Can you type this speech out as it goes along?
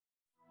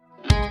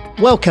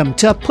Welcome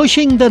to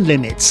Pushing the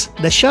Limits,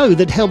 the show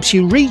that helps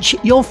you reach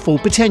your full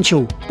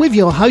potential, with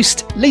your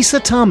host, Lisa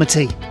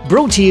Tamati.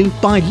 Brought to you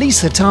by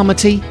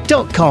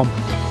lisatamati.com.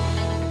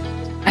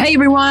 Hey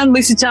everyone,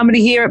 Lisa Tamati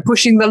here at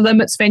Pushing the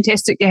Limits.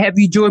 Fantastic to have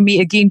you join me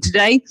again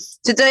today.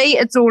 Today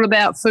it's all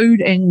about food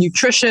and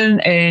nutrition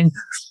and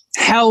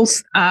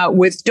health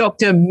with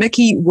Dr.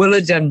 Mickey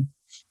Williden.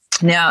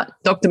 Now,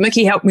 Dr.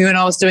 Mickey helped me when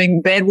I was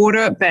doing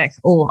Badwater back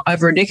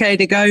over a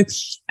decade ago.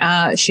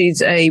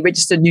 She's a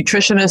registered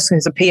nutritionist,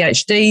 has a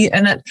PhD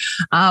in it,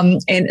 and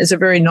is a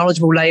very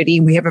knowledgeable lady.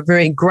 We have a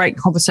very great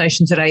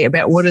conversation today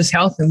about what is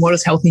health and what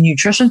is healthy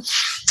nutrition.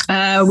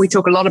 We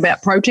talk a lot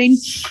about protein.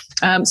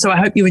 So I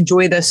hope you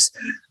enjoy this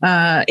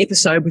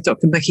episode with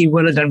Dr. Mickey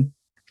Williden.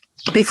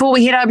 Before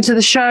we head over to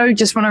the show,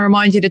 just want to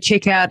remind you to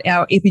check out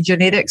our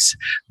epigenetics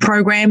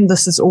program.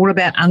 This is all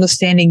about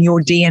understanding your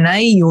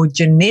DNA, your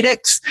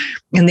genetics,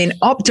 and then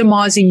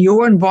optimizing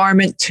your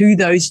environment to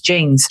those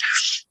genes.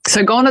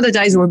 So gone are the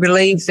days where we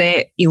believe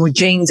that your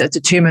genes are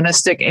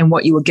deterministic and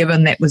what you were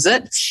given, that was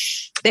it.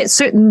 That's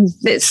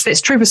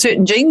true for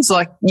certain genes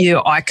like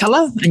your eye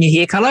color and your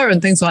hair color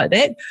and things like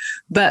that.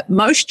 But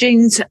most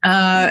genes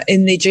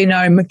in the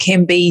genome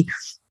can be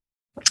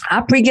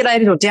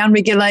upregulated or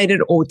downregulated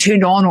or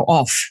turned on or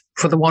off,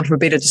 for the want of a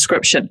better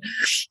description.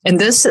 And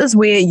this is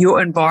where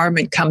your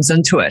environment comes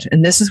into it.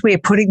 And this is where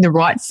putting the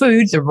right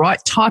food, the right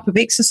type of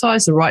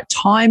exercise, the right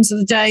times of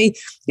the day,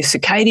 your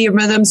circadian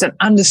rhythms, and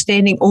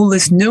understanding all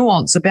this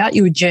nuance about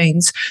your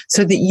genes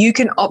so that you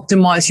can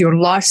optimize your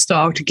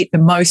lifestyle to get the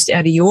most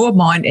out of your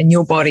mind and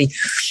your body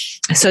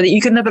so that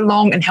you can live a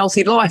long and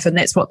healthy life. And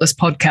that's what this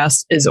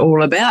podcast is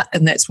all about.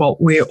 And that's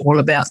what we're all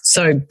about.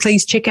 So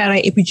please check out our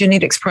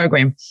epigenetics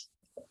program.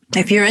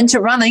 If you're into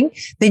running,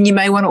 then you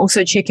may want to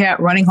also check out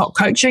Running Hot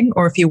Coaching,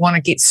 or if you want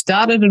to get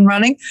started in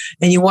running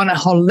and you want a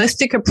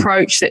holistic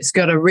approach that's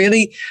got a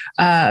really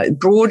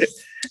broad,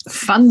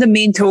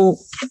 fundamental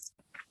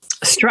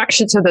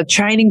structure to the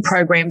training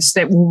programs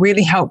that will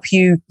really help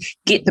you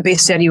get the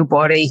best out of your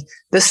body.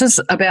 This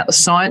is about the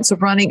science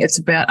of running. It's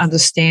about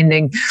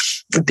understanding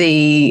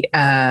the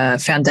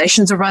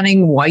foundations of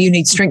running, why you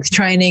need strength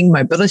training,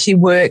 mobility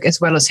work,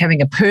 as well as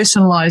having a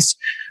personalized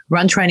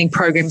run training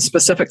program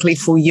specifically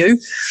for you.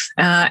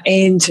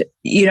 And,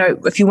 you know,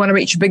 if you want to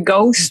reach your big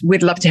goals,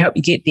 we'd love to help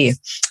you get there.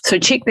 So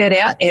check that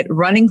out at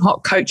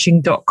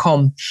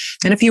runninghotcoaching.com.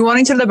 And if you're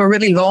wanting to live a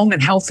really long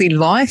and healthy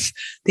life,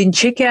 then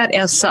check out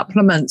our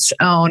supplements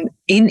on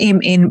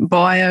nmnbio.nz.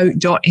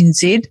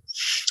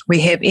 We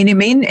have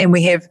NMN and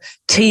we have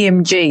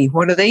TMG.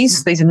 What are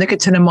these? These are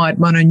nicotinamide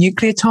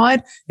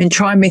mononucleotide and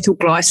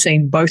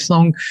trimethylglycine, both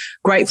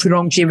great for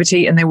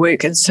longevity, and they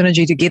work in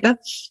synergy together.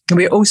 And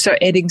we're also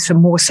adding some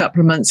more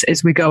supplements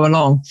as we go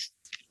along.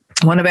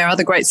 One of our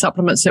other great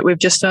supplements that we've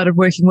just started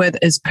working with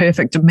is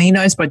Perfect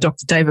Aminos by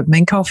Dr. David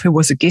Minkoff, who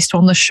was a guest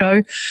on the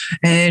show.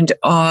 And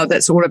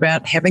that's all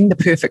about having the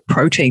perfect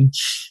protein.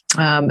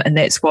 And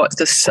that's what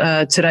this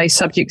today's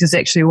subject is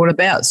actually all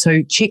about.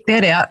 So check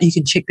that out. You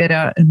can check that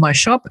out in my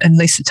shop and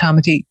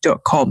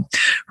lisatamati.com.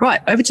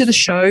 Right, over to the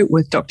show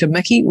with Dr.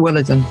 Mickey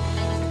Williden.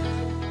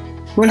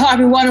 Well, hi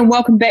everyone, and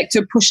welcome back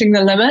to Pushing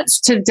the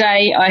Limits.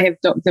 Today I have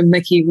Dr.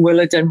 Mickey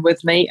Williden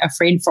with me, a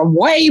friend from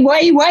way,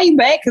 way, way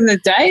back in the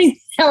day.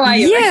 How are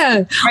you?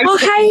 Yeah. Oh,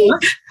 hey.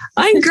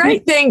 I'm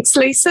great, thanks,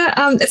 Lisa.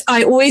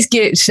 I always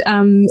get,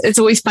 it's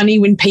always funny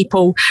when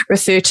people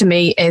refer to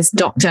me as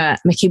Dr.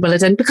 Mickey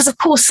Williden, because of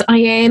course I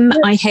am.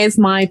 I have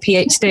my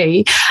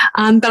PhD,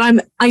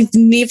 but I've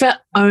never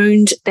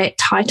owned that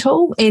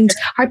title. And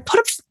I put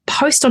a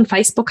post on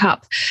Facebook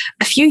up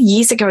a few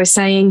years ago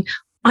saying,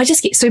 I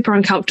just get super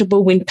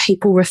uncomfortable when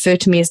people refer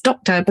to me as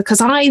doctor, because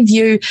I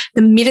view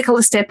the medical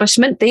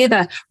establishment, they're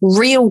the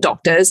real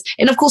doctors.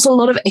 And of course, a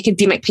lot of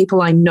academic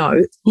people I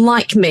know,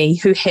 like me,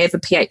 who have a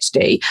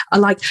PhD, are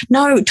like,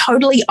 no,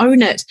 totally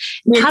own it.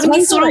 Yeah, Part of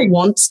me sort of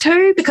wants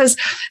to, because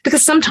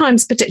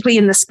sometimes, particularly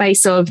in the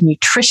space of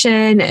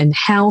nutrition and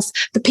health,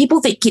 the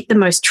people that get the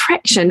most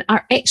traction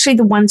are actually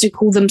the ones who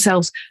call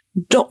themselves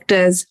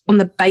doctors on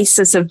the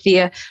basis of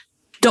their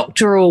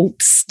doctoral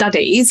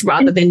studies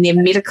rather than their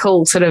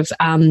medical sort of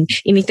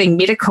anything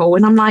medical.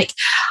 And I'm like,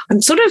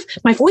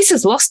 my voice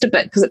has lost a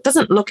bit because it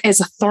doesn't look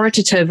as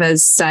authoritative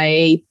as,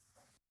 say,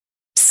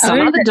 some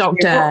other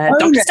doctor,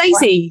 Dr.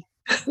 Stacey.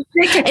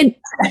 And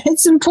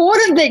it's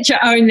important that you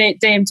own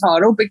that damn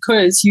title,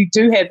 because you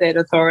do have that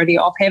authority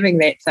of having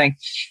that thing.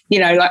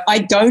 You know, like I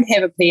don't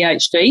have a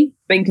PhD,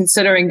 been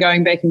considering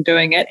going back and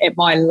doing it at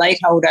my late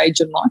old age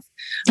in life.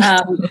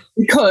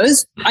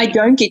 Because I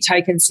don't get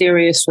taken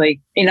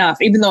seriously enough,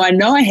 even though I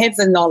know I have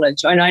the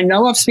knowledge and I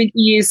know I've spent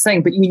years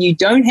saying, but when you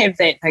don't have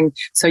that thing,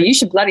 so you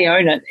should bloody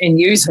own it and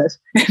use it,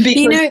 because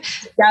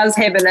it does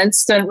have an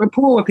instant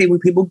rapport with people.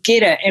 People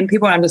get it, and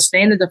people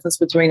understand the difference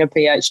between a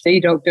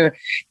PhD doctor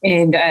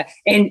and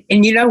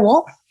you know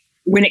what?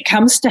 When it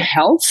comes to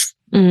health,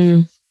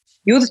 you're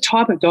the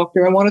type of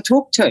doctor I want to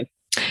talk to.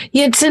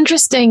 Yeah, it's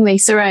interesting,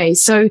 Lisa Ray.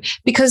 So,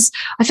 because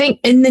I think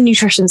in the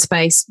nutrition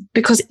space,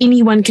 because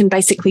anyone can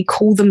basically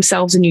call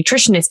themselves a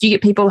nutritionist, you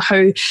get people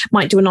who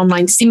might do an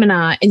online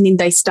seminar and then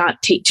they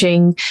start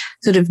teaching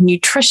sort of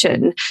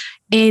nutrition.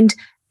 And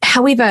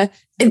however,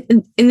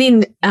 and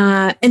then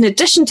in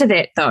addition to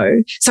that,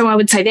 though, so I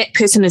would say that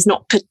person is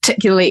not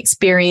particularly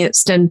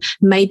experienced and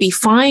may be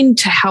fine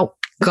to help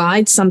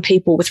guide some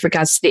people with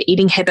regards to their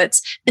eating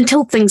habits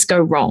until things go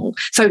wrong.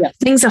 So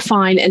things are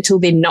fine until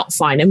they're not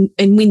fine.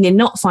 And when they're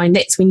not fine,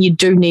 that's when you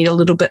do need a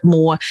little bit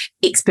more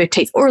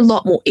expertise or a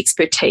lot more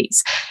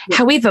expertise. Yeah.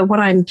 However,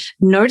 what I'm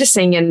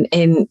noticing,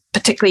 and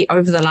particularly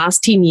over the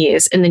last 10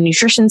 years in the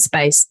nutrition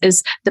space,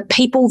 is the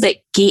people that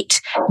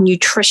get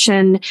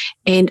nutrition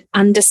and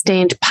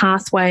understand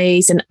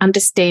pathways and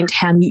understand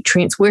how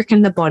nutrients work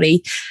in the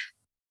body,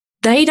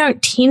 they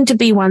don't tend to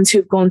be ones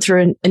who've gone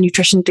through a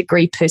nutrition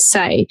degree per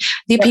se.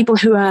 They're people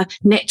who are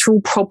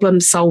natural problem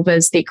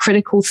solvers. They're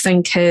critical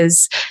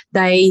thinkers.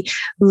 They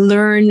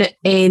learn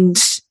without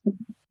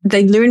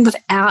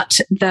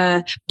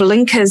the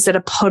blinkers that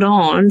are put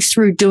on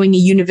through doing a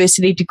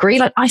university degree.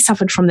 Like, I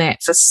suffered from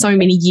that for so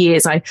many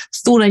years. I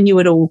thought I knew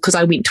it all because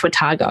I went to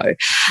Otago.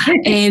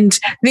 And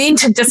then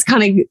to just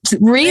kind of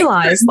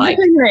realize, like,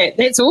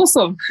 that's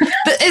awesome.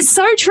 But it's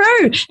so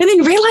true. And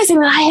then realizing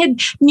that I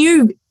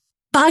knew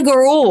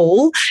bugger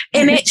all,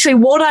 and actually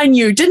what I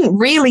knew didn't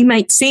really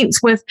make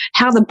sense with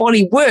how the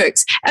body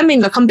works. I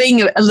mean, look, I'm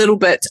being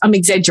I'm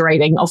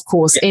exaggerating, of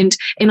course, and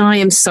I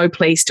am so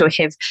pleased to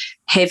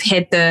have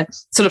had the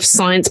sort of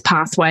science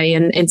pathway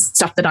and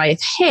stuff that I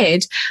have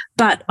had,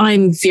 but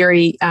I'm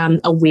very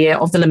aware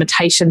of the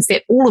limitations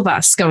that all of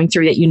us going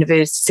through that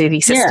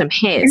university system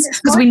has,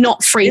 because we're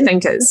not free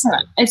thinkers.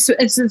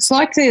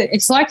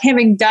 It's like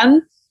having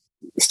done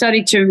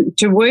study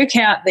to work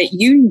out that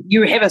you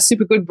have a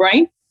super good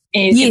brain.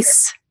 And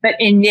yes.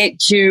 And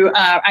yet you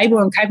are able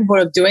and capable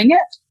of doing it,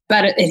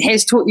 but it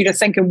has taught you to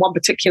think in one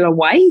particular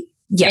way.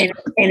 Yeah.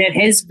 And it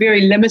has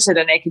very limited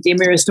in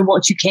academia as to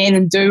what you can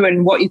and do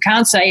and what you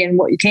can't say and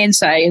what you can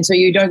say. And so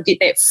you don't get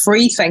that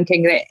free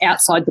thinking, that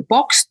outside the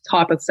box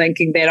type of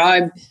thinking that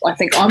I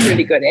think I'm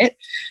really good at.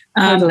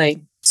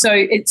 Totally. So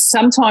it's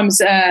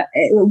sometimes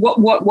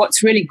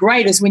what's really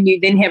great is when you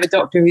then have a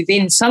doctor who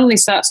then suddenly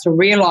starts to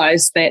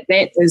realise that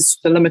is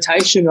the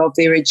limitation of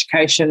their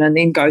education, and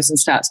then goes and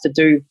starts to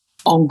do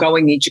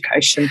ongoing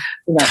education.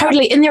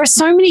 Totally. And there are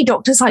so many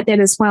doctors like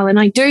that as well. And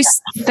I do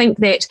think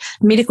that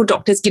medical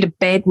doctors get a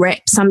bad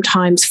rap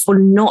sometimes for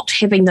not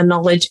having the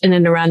knowledge in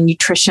and around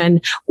nutrition,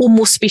 or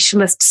more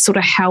specialist sort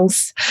of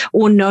health,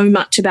 or know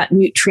much about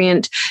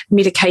nutrient,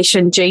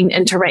 medication, gene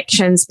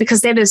interactions,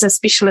 because that is a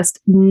specialist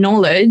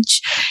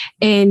knowledge.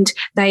 And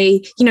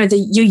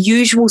your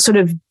usual sort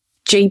of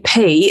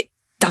GP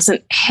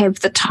doesn't have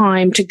the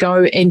time to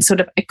go and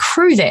sort of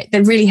accrue that.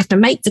 They really have to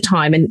make the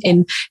time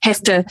and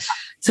have to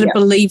sort of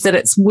believe that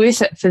it's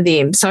worth it for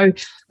them. So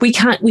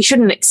we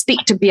shouldn't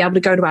expect to be able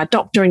to go to our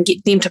doctor and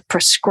get them to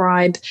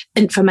prescribe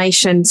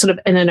information sort of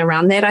in and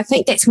around that. I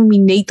think that's when we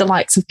need the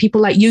likes of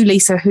people like you,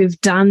 Lisa, who've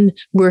done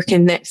work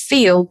in that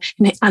field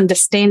and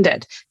understand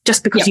it.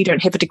 Just because you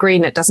don't have a degree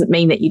in it doesn't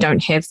mean that you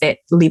don't have that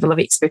level of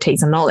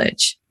expertise and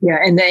knowledge. Yeah,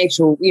 and the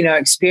actual,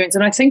 experience.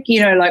 And I think,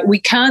 we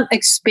can't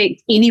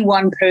expect any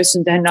one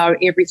person to know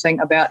everything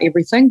about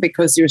everything,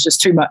 because there's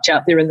just too much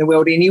out there in the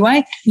world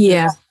anyway.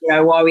 Yeah.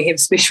 Why we have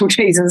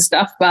specialties and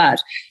stuff.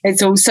 But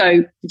it's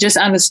also just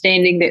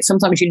understanding that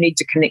sometimes you need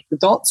to connect the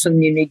dots,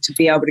 and you need to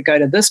be able to go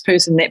to this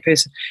person, that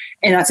person.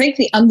 And I think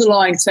the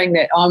underlying thing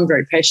that I'm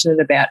very passionate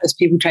about is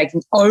people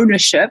taking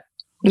ownership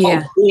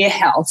of their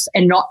health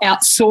and not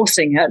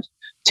outsourcing it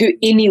to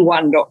any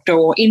one doctor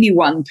or any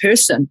one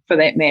person for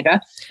that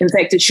matter. In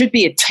fact, it should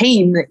be a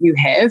team that you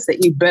have,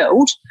 that you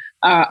build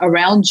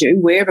around you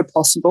wherever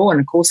possible. And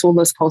of course, all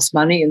this costs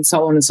money and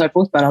so on and so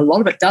forth, but a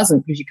lot of it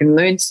doesn't, because you can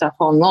learn stuff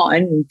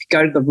online and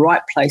go to the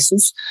right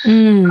places.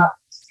 And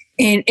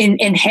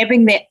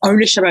having that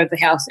ownership over the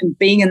health and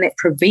being in that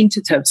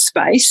preventative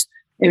space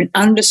and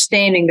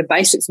understanding the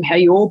basics of how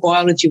your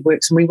biology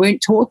works. And we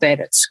weren't taught that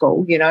at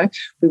school,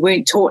 We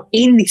weren't taught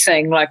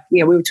anything like,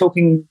 we were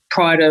talking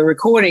prior to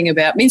recording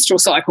about menstrual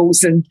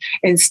cycles and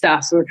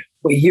stuff.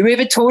 Were you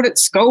ever taught at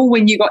school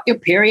when you got your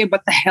period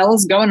what the hell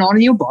is going on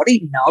in your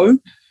body? No,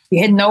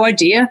 you had no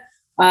idea.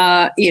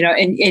 And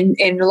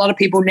a lot of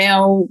people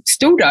now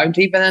still don't,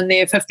 even in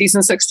their 50s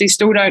and 60s,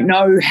 still don't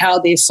know how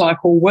their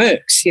cycle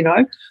works,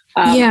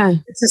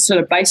 It's a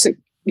sort of basic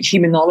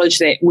human knowledge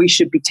that we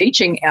should be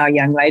teaching our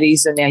young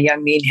ladies and our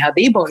young men how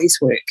their bodies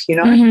work,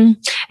 And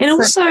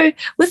also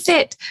with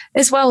that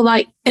as well,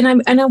 and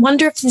I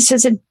wonder if this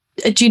is a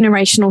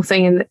generational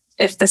thing and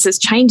if this is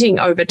changing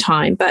over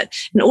time, but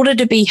in order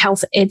to be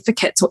health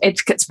advocates or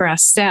advocates for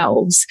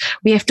ourselves,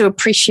 we have to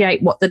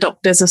appreciate what the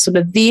doctors are sort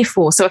of there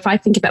for. So if I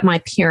think about my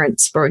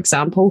parents, for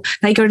example,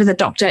 they go to the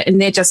doctor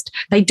and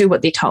they do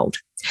what they're told.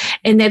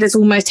 And that is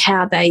almost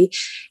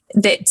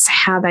that's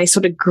how they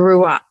sort of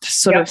grew up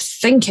sort of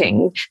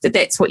thinking that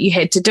that's what you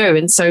had to do.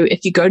 And so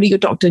if you go to your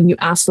doctor and you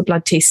ask for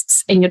blood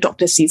tests and your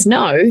doctor says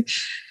no,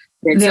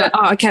 they're like,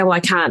 oh, okay, well, I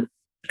can't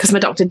because my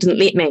doctor didn't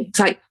let me. It's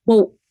like,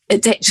 well,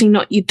 it's actually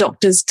not your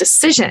doctor's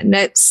decision.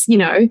 It's,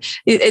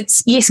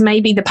 it's yes,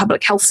 maybe the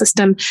public health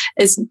system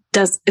is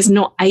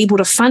not able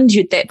to fund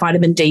you that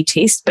vitamin D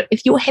test, but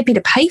if you're happy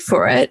to pay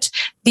for it,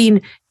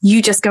 then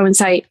you just go and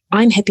say,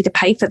 I'm happy to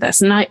pay for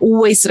this. And I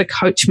always sort of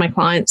coach my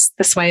clients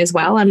this way as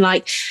well. I'm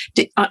like,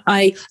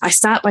 I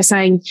start by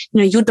saying,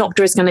 your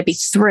doctor is going to be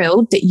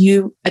thrilled that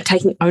you are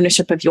taking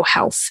ownership of your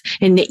health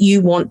and that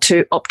you want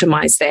to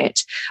optimize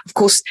that. Of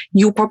course,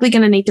 you're probably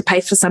going to need to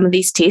pay for some of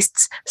these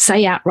tests.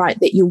 Say outright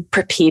that you're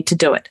prepared to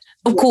do it.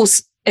 Of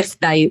course, if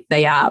they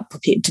are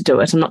prepared to do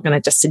it, I'm not going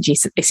to just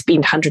suggest that they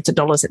spend hundreds of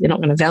dollars that they're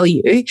not going to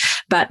value.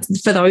 But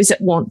for those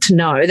that want to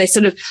know,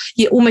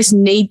 you almost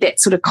need that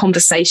sort of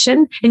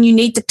conversation, and you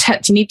need the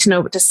tips. You need to know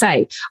what to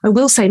say. I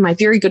will say my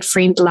very good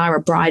friend, Lara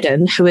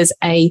Bryden, who is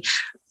a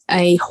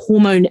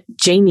hormone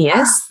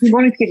genius. We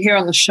wanted to get her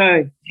on the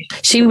show.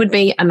 She would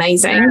be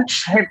amazing.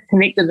 I have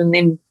connected and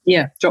then,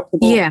 dropped the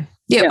ball.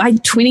 Yeah, by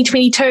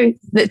 2022,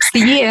 that's the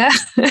year.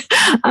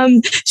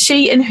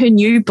 She, in her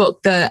new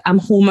book, the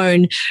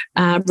Hormone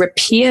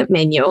Repair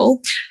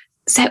Manual,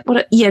 is that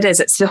what it is.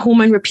 It's the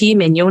Hormone Repair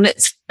Manual, and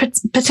it's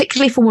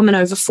particularly for women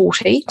over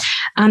 40.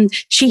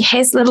 She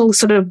has little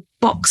sort of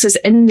boxes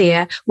in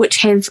there which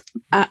have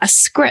a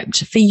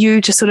script for you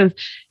to sort of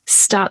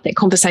start that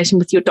conversation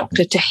with your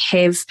doctor, to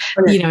have,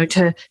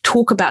 to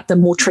talk about the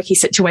more tricky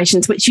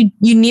situations, which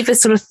you never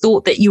sort of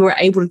thought that you were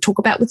able to talk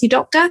about with your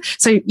doctor.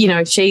 So,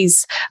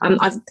 she's,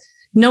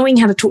 knowing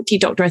how to talk to your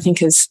doctor, I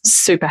think, is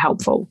super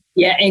helpful.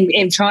 Yeah,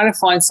 and trying to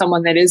find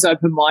someone that is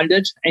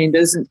open-minded and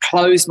isn't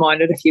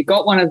closed-minded. If you've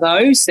got one of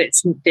those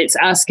that's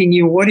asking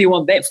you, what do you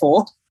want that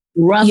for?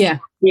 Run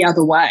the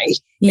other way.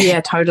 Yeah,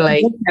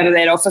 totally. Out of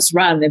that office,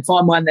 run and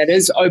find one that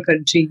is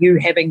open to you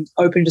having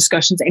open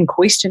discussions and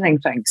questioning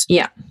things.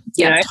 Yeah,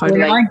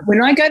 totally.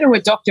 When I go to a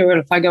doctor, or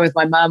if I go with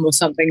my mum or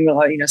something,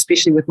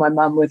 especially with my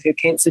mum with her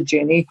cancer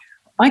journey,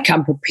 I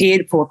come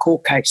prepared for a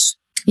court case.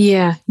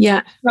 Yeah.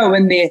 Go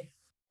in there.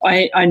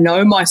 I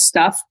know my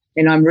stuff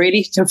and I'm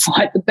ready to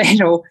fight the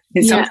battle.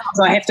 And sometimes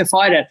I have to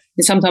fight it,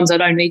 and sometimes I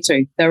don't need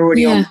to. They're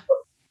already on.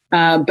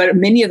 But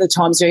many of the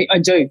times I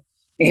do.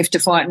 I have to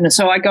fight. And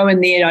so I go in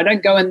there. I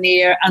don't go in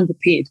there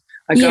unprepared.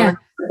 I go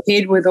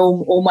prepared with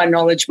all my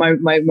knowledge, my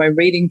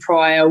reading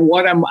prior,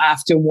 what I'm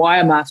after, why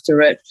I'm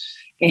after it.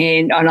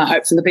 And I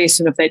hope for the best.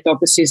 And if that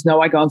doctor says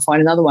no, I go and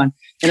find another one.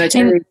 And I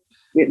tell you,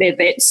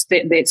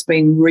 that's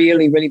been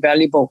really, really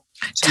valuable.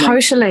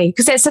 Totally.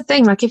 Because that's the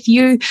thing. Like, if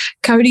you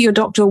go to your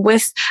doctor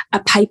with a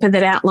paper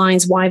that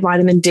outlines why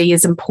vitamin D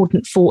is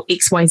important for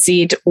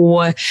XYZ,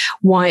 or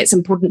why it's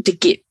important to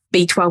get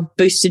B12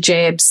 booster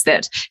jabs,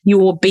 that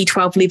your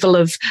B12 level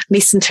of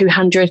less than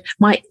 200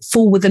 might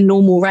fall within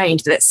normal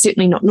range, but that's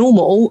certainly not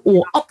normal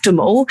or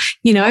optimal,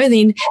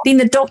 then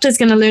the doctor's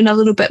going to learn a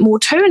little bit more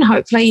too. And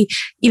hopefully,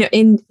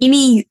 in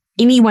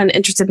anyone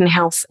interested in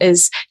health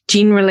is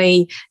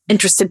generally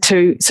interested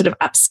to sort of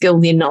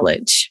upskill their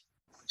knowledge.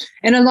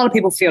 And a lot of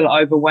people feel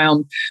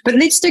overwhelmed. But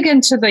let's dig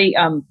into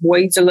the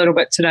weeds a little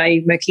bit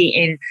today, Mickey.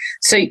 And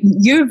so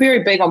you're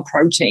very big on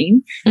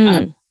protein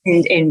and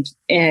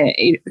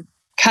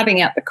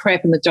cutting out the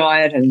crap in the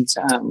diet and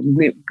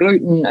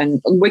gluten,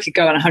 and we could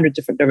go in 100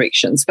 different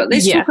directions. But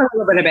let's talk a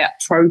little bit about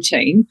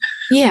protein.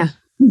 Yeah.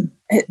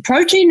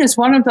 Protein is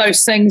one of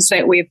those things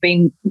that we've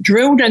been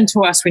drilled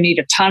into us we need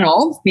a ton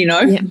of,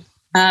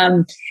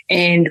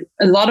 and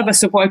a lot of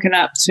us have woken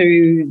up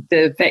to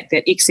the fact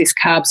that excess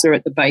carbs are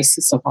at the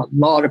basis of a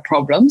lot of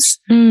problems.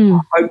 I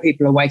hope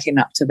people are waking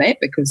up to that,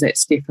 because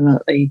that's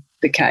definitely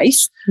the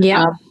case.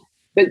 Yeah.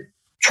 But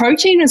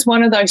protein is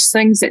one of those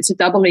things that's a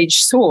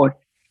double-edged sword.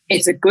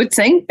 It's a good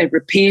thing. It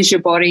repairs your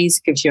bodies,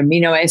 gives you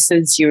amino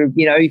acids.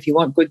 If you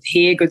want good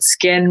hair, good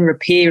skin,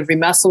 repair of your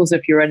muscles.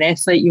 If you're an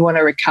athlete, you want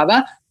to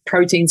recover.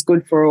 Protein's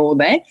good for all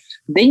that.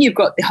 Then you've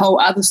got the whole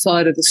other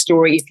side of the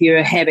story. If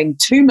you're having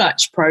too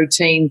much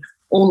protein,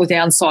 all the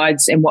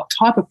downsides and what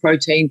type of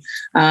protein,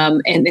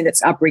 and then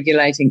it's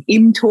upregulating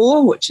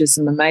mTOR, which is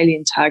a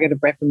mammalian target of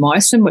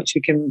rapamycin, which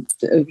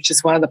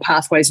is one of the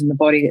pathways in the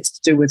body that's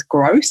to do with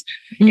growth.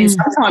 And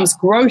sometimes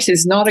growth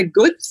is not a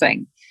good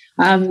thing.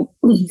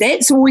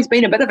 That's always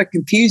been a bit of a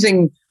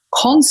confusing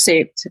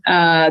concept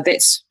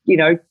that's,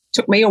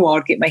 took me a while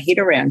to get my head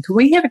around. Can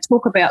we have a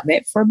talk about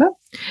that for a bit?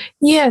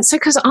 Yeah, so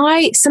because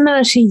I,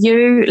 similar to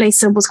you,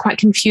 Lisa, was quite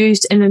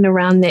confused in and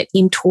around that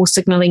mTOR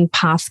signaling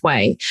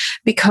pathway,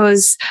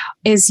 because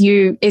as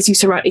you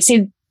so rightly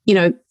said,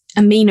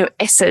 amino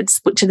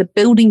acids, which are the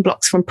building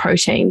blocks from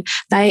protein,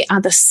 they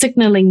are the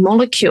signaling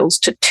molecules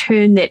to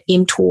turn that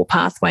mTOR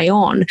pathway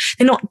on.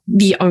 They're not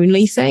the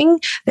only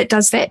thing that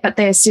does that, but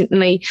they're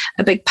certainly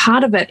a big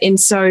part of it. And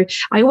so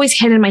I always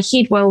had in my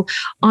head, well,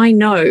 I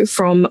know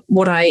from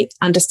what I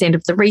understand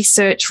of the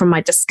research, from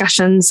my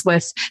discussions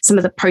with some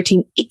of the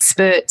protein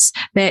experts,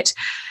 that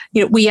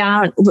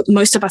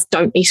most of us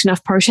don't eat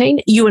enough protein.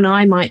 You and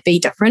I might be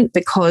different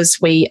because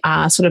we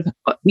are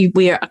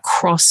we're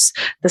across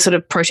the sort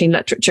of protein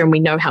literature and we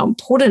know how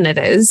important it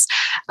is.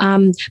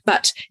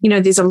 But,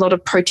 there's a lot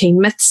of protein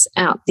myths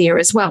out there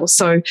as well.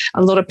 So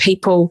a lot of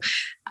people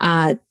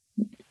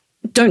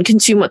don't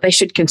consume what they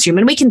should consume.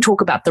 And we can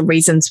talk about the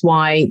reasons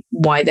why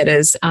that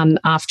is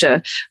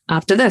after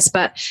this.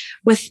 But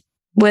with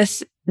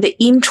the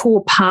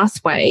mTOR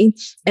pathway,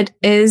 it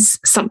is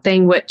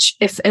something which,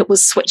 if it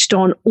was switched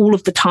on all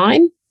of the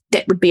time,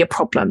 that would be a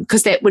problem,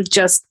 because that would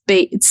just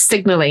be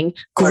signaling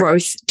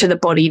growth to the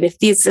body. And if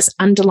there's this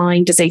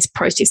underlying disease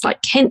process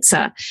like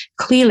cancer,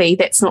 clearly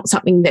that's not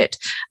something that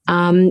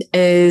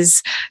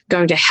is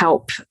going to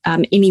help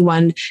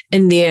anyone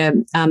in their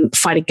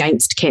fight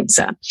against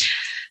cancer.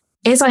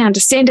 As I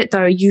understand it,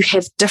 though, you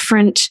have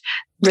different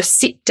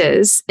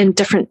receptors in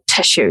different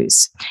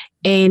tissues,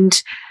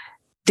 and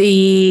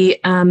the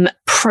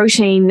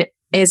protein,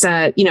 as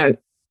a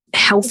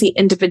healthy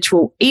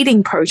individual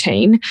eating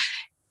protein,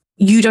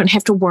 you don't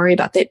have to worry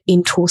about that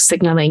mTOR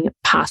signaling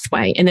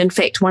pathway. And in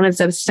fact, one of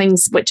the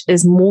things which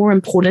is more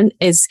important,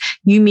 as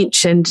you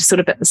mentioned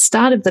sort of at the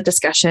start of the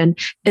discussion,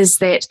 is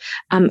that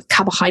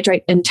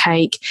carbohydrate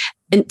intake,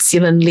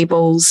 insulin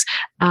levels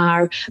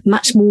are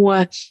much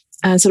more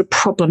sort of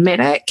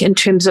problematic in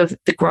terms of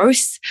the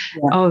growth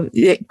of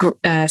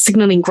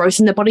signaling growth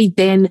in the body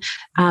than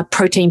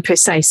protein per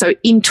se. So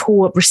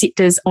mTOR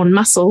receptors on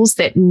muscles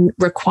that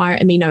require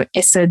amino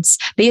acids,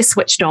 they're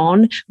switched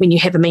on when you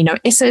have amino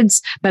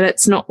acids, but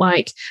it's not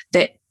like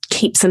that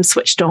keeps them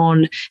switched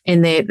on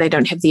and they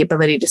don't have the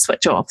ability to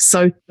switch off.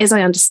 So as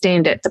I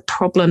understand it, the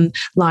problem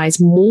lies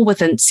more with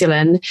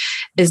insulin,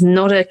 is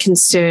not a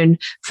concern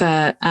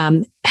for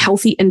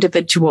healthy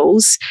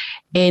individuals,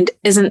 and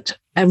isn't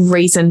a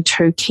reason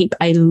to keep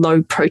a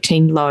low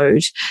protein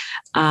load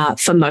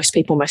for most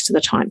people most of the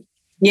time.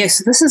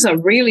 Yes, this is a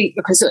really,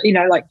 because,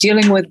 like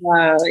dealing with,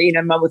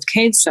 mum with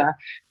cancer,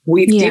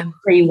 we've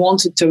definitely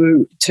wanted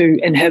to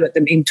inhibit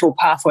the mTOR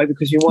pathway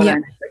because we want to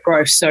inhibit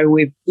growth. So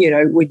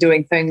we're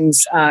doing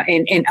things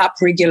and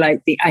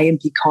upregulate the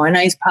AMP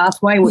kinase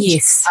pathway, which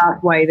is a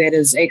pathway that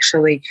is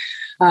actually,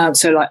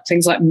 so like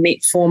things like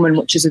metformin,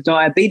 which is a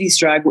diabetes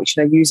drug, which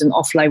they use in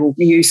off-label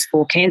use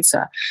for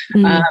cancer,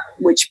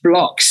 which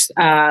blocks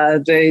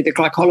the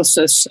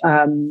glycolysis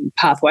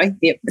pathway.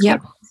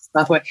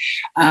 Pathway.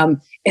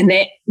 And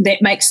that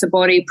makes the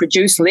body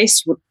produce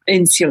less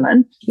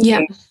insulin.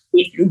 Yeah.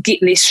 You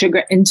get less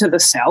sugar into the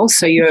cell,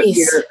 so you're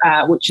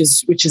which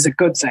is a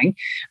good thing.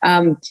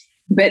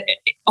 But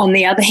on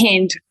the other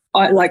hand,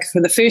 like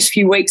for the first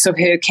few weeks of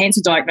her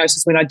cancer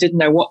diagnosis, when I didn't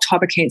know what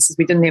type of cancers,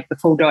 we didn't have the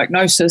full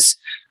diagnosis,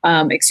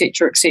 et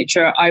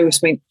cetera, I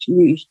always went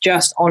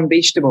just on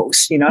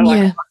vegetables, not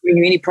giving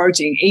you any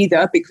protein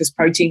either, because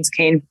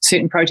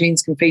certain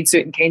proteins can feed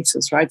certain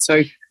cancers, right?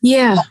 So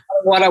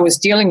what I was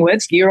dealing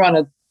with, you're on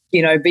a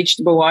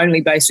vegetable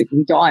only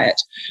basically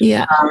diet,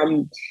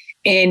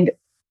 and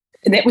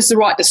that was the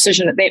right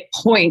decision at that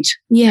point.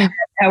 Yeah.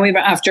 However,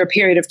 after a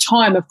period of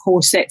time, of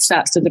course, that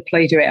starts to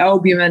deplete our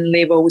albumin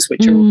levels,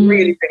 which are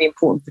really, really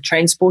important for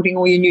transporting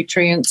all your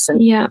nutrients.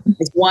 And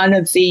it's one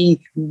of the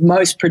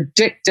most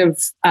predictive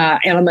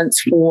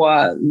elements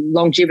for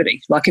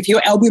longevity. Like if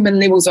your albumin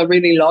levels are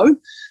really low,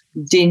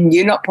 then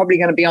you're not probably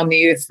going to be on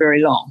the earth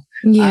very long.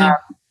 Yeah.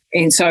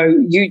 And so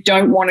you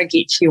don't want to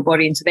get your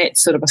body into that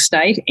sort of a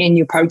state, and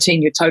your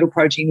total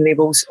protein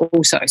levels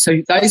also.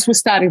 So those were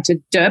starting to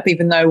dip,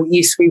 even though,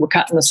 yes, we were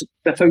cutting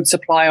the food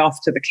supply off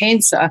to the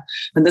cancer.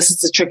 And this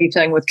is the tricky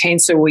thing with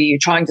cancer, where you're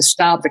trying to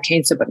starve the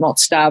cancer but not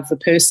starve the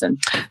person.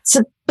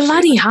 So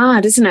bloody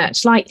hard, isn't it?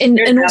 Like, and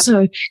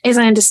also, as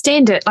I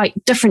understand it, like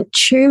different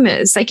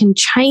tumours, they can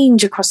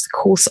change across the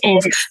course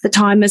of the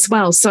time as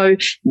well. So,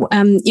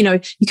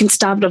 you can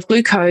starve it of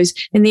glucose,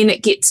 and then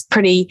it gets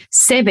pretty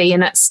savvy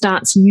and it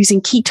starts using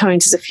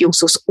ketones as a fuel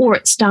source, or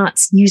it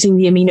starts using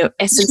the amino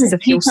acids as a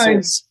fuel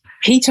source.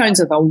 Ketones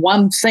are the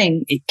one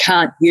thing it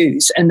can't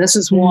use, and this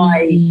is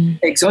why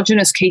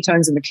exogenous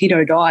ketones in the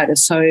keto diet are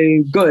so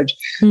good.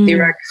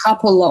 There are a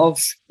couple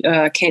of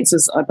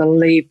cancers, I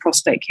believe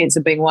prostate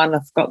cancer being one,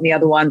 I've forgotten the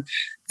other one,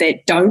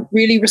 that don't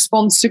really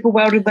respond super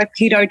well to the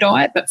keto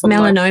diet. But for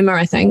melanoma,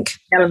 I think.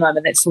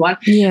 Melanoma, that's the one.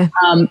 Yeah.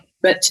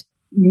 But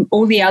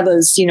all the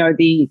others,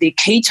 the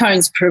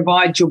ketones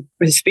provide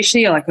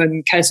especially like in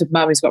the case of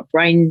mum who's got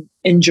brain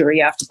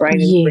injury after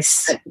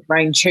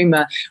brain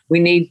tumour, we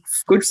need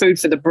good food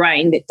for the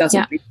brain that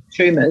doesn't produce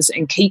tumours,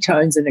 and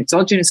ketones and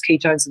exogenous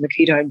ketones in the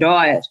ketone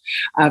diet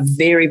are a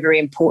very, very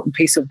important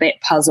piece of that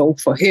puzzle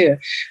for her.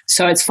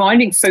 So it's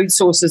finding food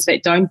sources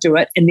that don't do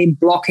it and then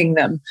blocking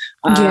them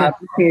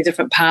through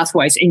different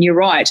pathways. And you're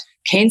right,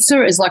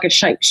 cancer is like a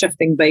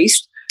shape-shifting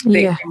beast.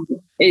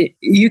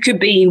 You could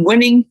be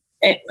winning.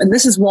 And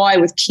this is why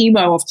with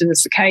chemo often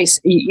is the case.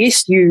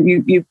 Yes,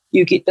 you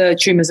get the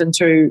tumours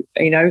into,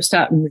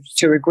 starting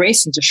to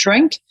regress and to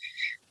shrink,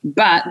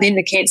 but then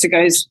the cancer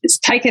it's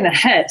taken a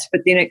hit,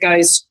 but then it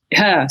goes,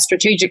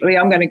 strategically,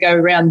 I'm going to go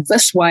around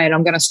this way and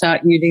I'm going to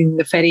start using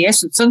the fatty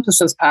acid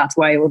synthesis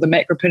pathway or the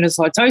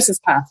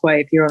macropinocytosis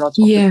pathway if you're on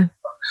autophagy,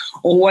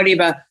 or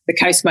whatever the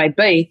case may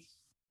be.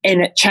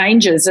 And it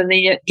changes, and then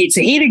it gets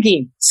ahead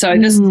again. So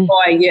this is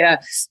why,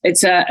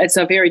 it's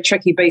a very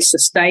tricky beast to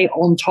stay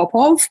on top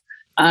of.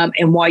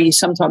 And why you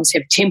sometimes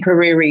have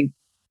temporary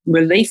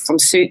relief from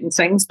certain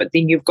things, but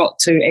then you've got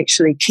to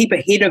actually keep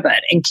ahead of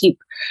it and keep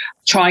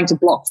trying to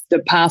block the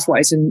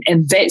pathways. And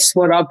that's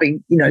what I've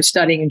been,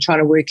 studying and trying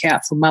to work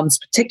out for mum's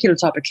particular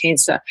type of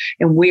cancer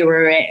and where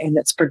we're at and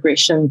its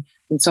progression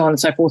and so on and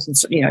so forth.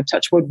 And,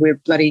 touch wood,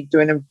 we're bloody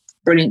doing a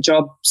brilliant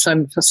job.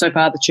 So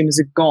far the tumours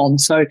are gone.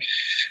 So,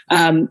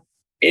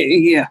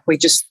 we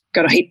just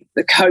got to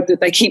hope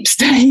that they keep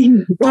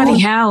staying. Bloody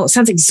hell, it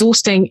sounds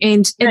exhausting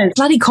and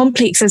bloody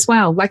complex as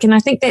well. And I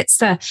think that's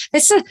to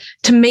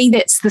me,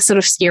 that's the sort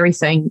of scary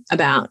thing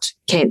about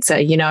cancer,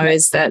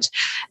 is that,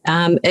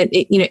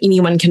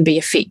 anyone can be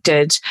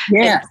affected.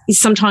 Yeah.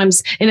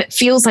 Sometimes, and it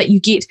feels like you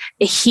get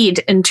ahead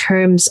in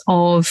terms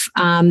of,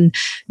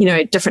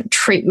 different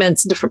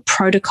treatments, different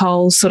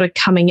protocols sort of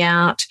coming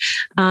out.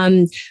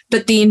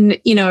 But then,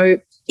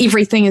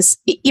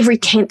 every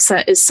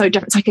cancer is so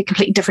different. It's like a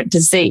completely different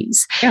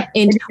disease. Yeah.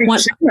 And one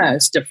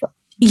is different.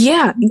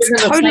 Yeah,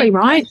 totally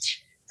right.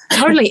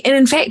 Totally. And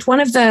in fact, one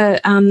of the,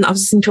 I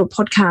was listening to a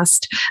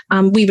podcast,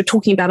 we were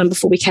talking about him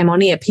before we came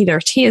on air, Peter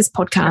Attia's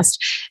podcast,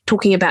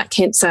 talking about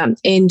cancer.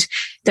 And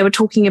they were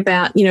talking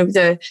about,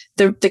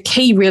 the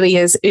key really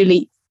is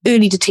early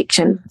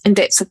detection, and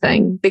that's the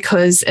thing,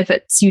 because if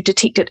you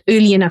detect it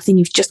early enough, then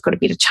you've just got a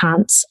better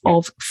chance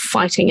of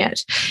fighting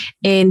it.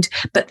 And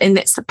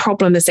that's the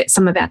problem, is that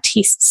some of our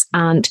tests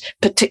aren't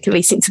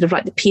particularly sensitive,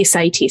 like the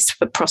PSA test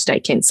for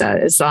prostate cancer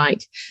is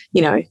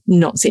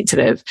not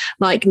sensitive.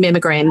 Like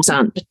mammograms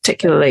aren't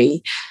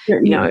particularly,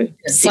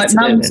 sensitive.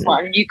 Like mum's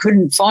one, you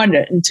couldn't find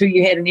it until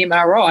you had an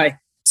MRI.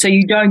 So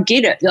you don't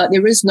get it. Like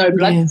there is no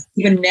blood. Yeah.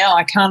 Even now,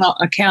 I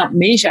can't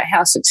measure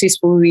how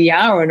successful we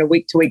are on a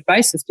week-to-week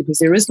basis because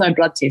there is no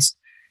blood test.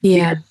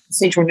 Yeah.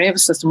 Central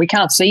nervous system. We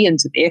can't see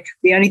into there.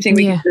 The only thing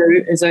we can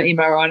do is an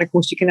MRI, and of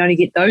course, you can only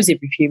get those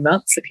every few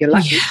months if you're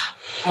lucky.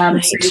 Yeah.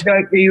 So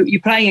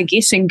you're playing a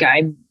guessing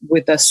game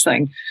with this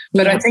thing.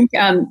 But I think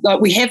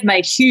we have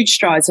made huge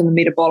strides in the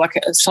metabolic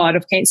side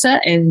of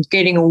cancer and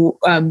getting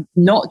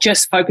not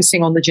just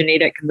focusing on the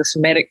genetic and the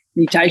somatic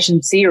mutation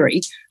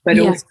theory, but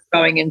also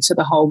going into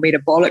the whole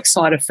metabolic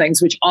side of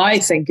things, which I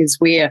think is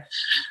where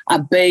a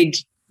big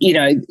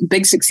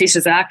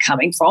successes are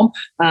coming from.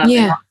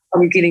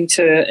 I'm getting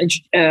to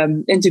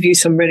interview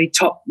some really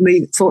top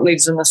thought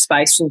leaders in this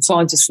space and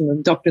scientists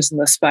and doctors in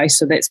this space.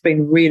 So that's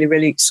been really,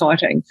 really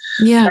exciting.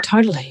 Yeah,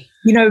 totally.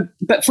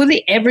 But for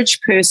the average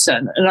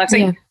person, and I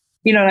think,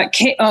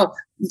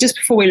 just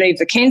before we leave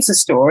the cancer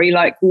story,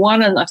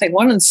 one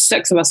in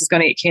 6 of us is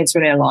going to get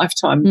cancer in our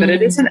lifetime, but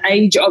it is an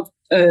age of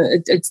a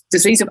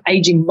disease of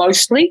aging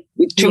mostly.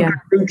 Children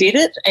do get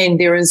it, and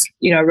there is,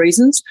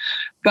 reasons,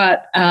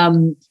 but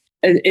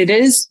it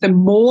is the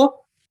more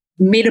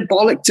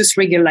metabolic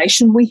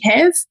dysregulation we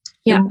have,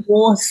 the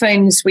more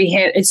things we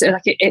have. It's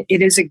like it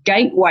is a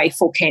gateway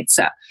for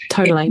cancer.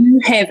 Totally. If you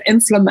have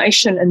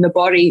inflammation in the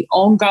body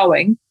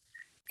ongoing,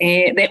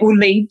 and that will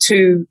lead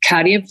to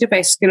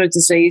cardiovascular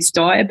disease,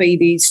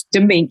 diabetes,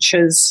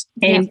 dementias,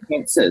 and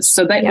cancers.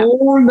 So they're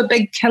all the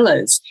big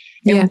killers.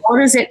 And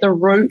what is at the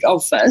root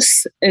of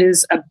this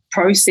is a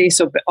process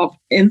of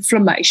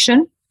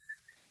inflammation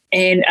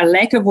and a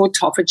lack of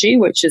autophagy,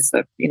 which is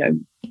the,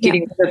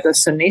 getting rid of the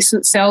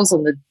senescent cells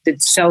and the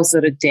cells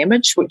that are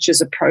damaged, which is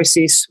a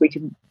process we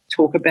can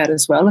talk about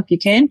as well if you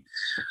can.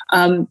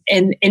 And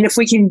if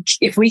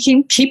we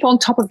can keep on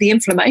top of the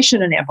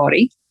inflammation in our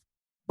body,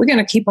 we're going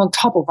to keep on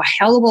top of a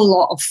hell of a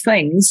lot of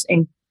things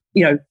and,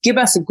 give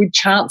us a good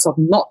chance of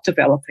not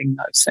developing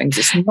those things.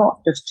 It's not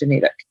just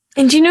genetic.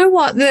 And you know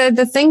what?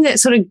 The thing that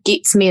sort of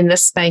gets me in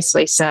this space,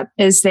 Lisa,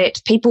 is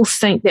that people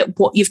think that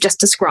what you've just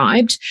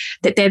described,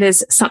 that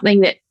is something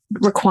that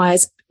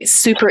requires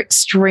super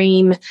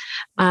extreme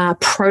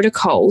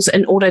protocols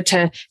in order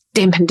to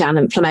dampen down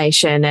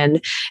inflammation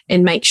and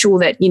make sure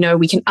that,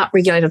 we can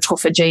upregulate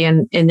autophagy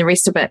and the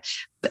rest of it.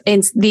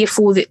 And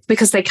therefore,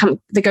 because they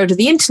go to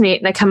the internet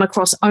and they come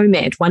across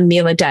OMAD, 1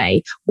 meal a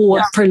day,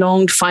 or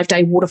prolonged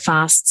 5-day water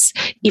fasts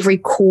every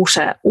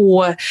quarter,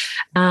 or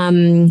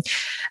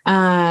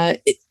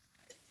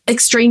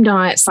extreme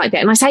diets like that.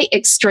 And I say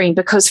extreme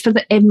because for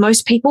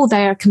most people,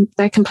 they're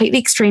completely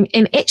extreme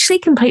and actually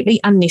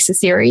completely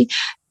unnecessary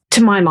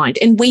to my mind.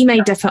 And we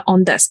may differ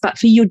on this, but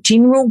for your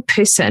general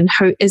person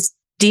who is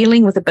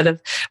dealing with a bit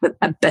of,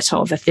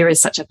 if there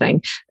is such a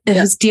thing,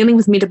 who's dealing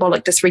with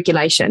metabolic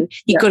dysregulation,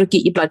 you've got to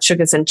get your blood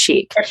sugars in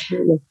check.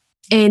 Absolutely.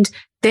 And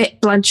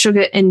that blood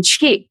sugar in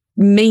check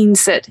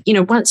means that,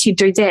 once you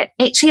do that,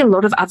 actually a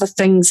lot of other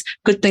things,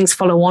 good things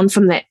follow on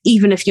from that,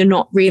 even if you're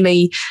not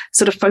really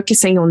sort of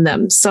focusing on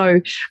them. So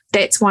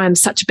that's why I'm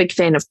such a big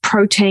fan of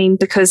protein,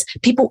 because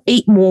people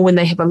eat more when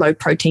they have a low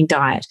protein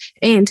diet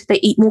and they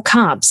eat more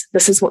carbs.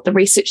 This is what the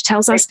research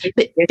tells us,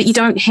 but you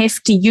don't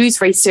have to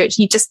use research.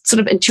 You just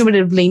sort of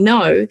intuitively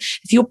know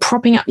if you're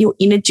propping up your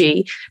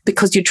energy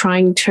because you're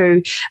trying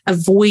to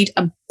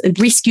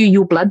rescue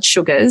your blood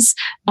sugars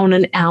on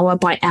an hour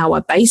by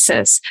hour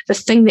basis, the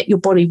thing that your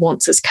body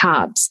wants is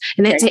carbs.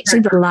 And that's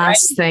actually the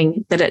last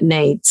thing that it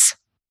needs.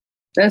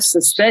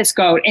 That's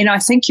gold. And I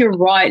think you're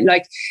right.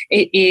 Like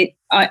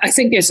I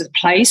think there's a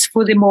place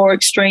for the more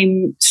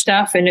extreme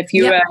stuff. And if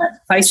you are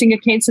facing a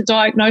cancer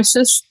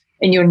diagnosis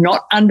and you're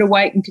not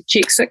underweight and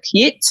cachexic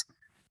yet,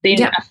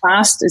 then a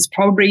fast is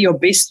probably your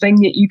best thing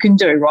that you can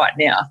do right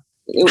now.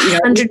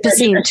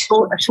 100%.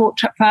 A short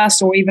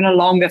fast or even a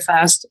longer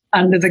fast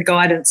under the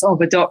guidance of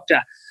a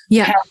doctor.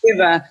 Yeah.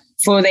 However,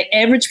 for the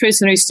average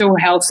person who's still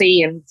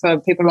healthy, and for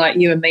people like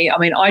you and me, I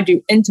mean, I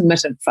do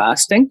intermittent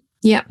fasting.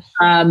 Yeah.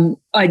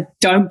 I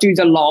don't do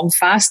the long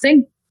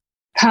fasting,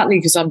 partly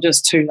because I'm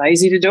just too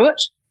lazy to do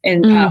it,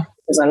 and partly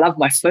because I love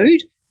my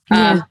food.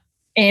 And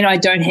I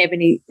don't have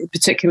any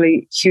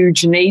particularly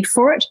huge need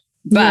for it.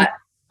 But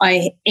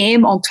I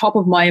am on top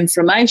of my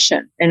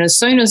inflammation. And as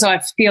soon as I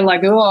feel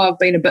like, I've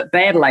been a bit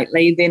bad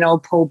lately, then I'll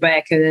pull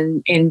back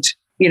and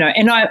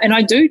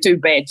I do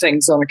bad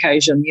things on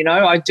occasion.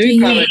 I do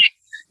go,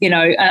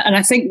 and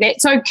I think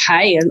that's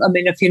okay. I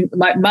mean, if you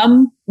like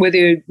Mum with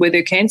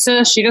her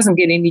cancer, she doesn't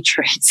get any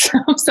treats.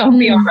 So I'll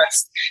be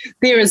honest,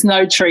 there is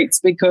no treats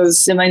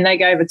because they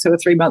gave her 2 or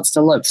 3 months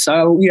to live.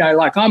 So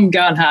I'm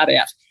going hard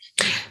out.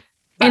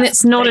 And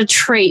it's not a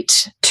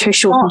treat to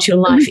shorten your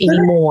life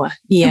anymore.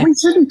 Yeah. We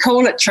shouldn't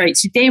call it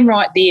treats. You're damn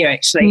right there,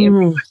 actually.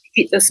 We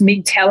get this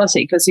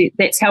mentality because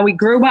that's how we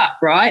grew up,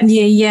 right?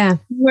 Yeah, yeah.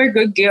 You're a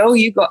good girl,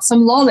 you got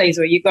some lollies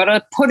or you got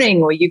a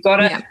pudding or you got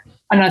a...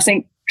 And I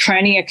think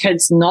training a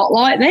kid's not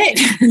like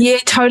that. Yeah,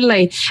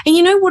 totally. And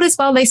you know what as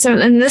well, Lisa,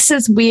 and this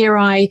is where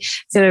I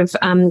sort of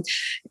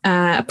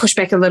push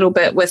back a little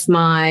bit with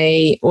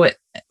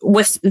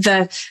with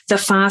the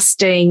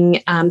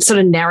fasting sort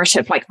of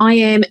narrative. Like, I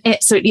am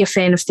absolutely a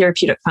fan of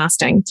therapeutic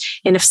fasting.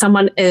 And if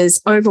someone is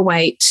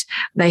overweight,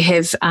 they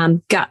have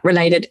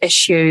gut-related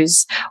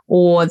issues,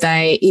 or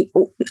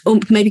or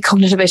maybe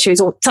cognitive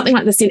issues or something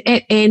like this,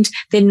 and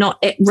they're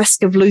not at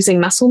risk of losing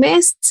muscle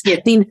mass,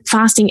 then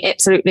fasting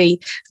absolutely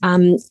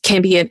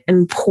can be an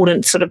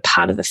important sort of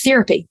part of the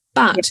therapy.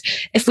 But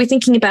if we're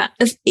thinking about,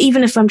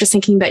 even if I'm just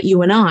thinking about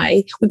you and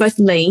I, we're both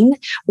lean,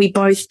 we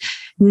both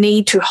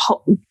need to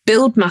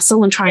build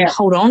muscle and try and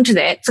hold on to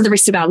that for the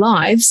rest of our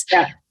lives.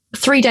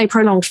 3-day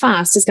prolonged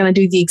fast is going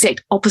to do the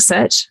exact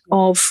opposite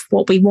of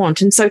what we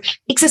want. And so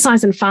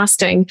exercise and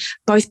fasting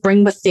both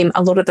bring with them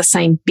a lot of the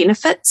same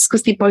benefits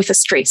because they're both a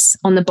stress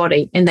on the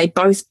body, and they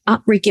both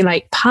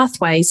upregulate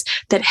pathways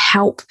that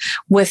help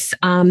with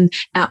our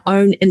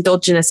own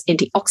endogenous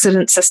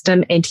antioxidant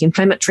system,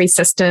 anti-inflammatory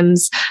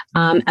systems,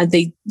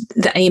 the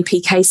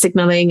AMPK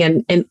signaling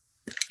and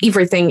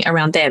everything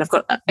around that.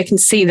 I can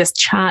see this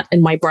chart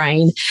in my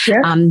brain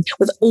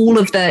with all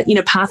of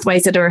the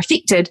pathways that are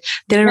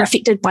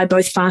affected by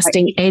both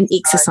fasting and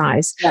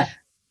exercise.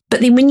 But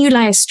then when you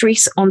layer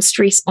stress on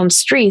stress on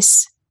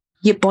stress,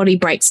 your body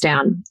breaks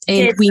down,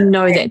 and we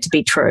know that to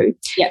be true.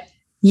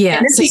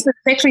 And this is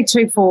especially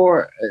true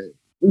for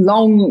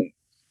long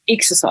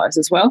exercise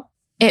as well.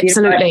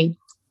 Absolutely.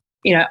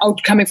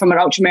 Coming from an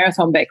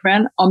ultramarathon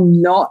background,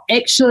 I'm not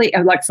actually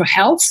for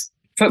health.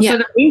 For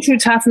the mental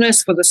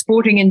toughness, for the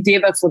sporting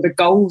endeavour, for the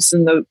goals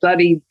and the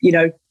bloody,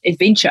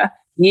 adventure,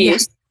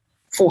 yes.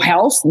 For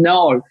health,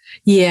 no.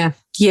 No,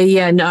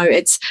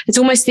 it's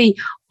almost the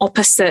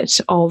opposite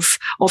of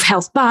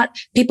health. But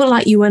people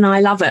like you and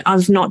I love it.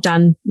 I've not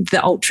done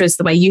the ultras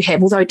the way you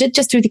have, although I did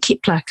just do the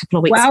Kepler a couple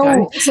of weeks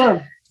ago.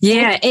 Awesome.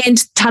 Yeah, and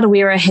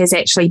Tarawera has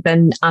actually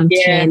been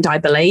canned, I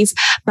believe.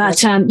 But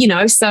so I'm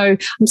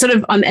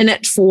in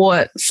it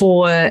for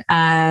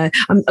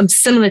I'm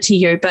similar to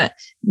you, but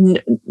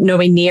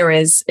nowhere near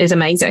as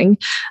amazing.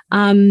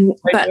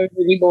 But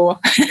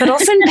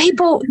often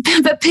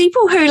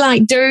people who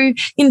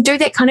do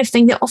that kind of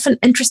thing, they're often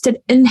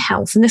interested in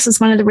health, and this is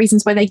one of the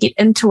reasons why they get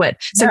into it.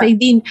 So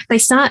they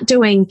start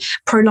doing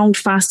prolonged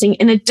fasting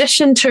in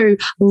addition to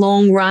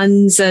long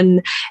runs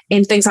and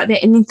things like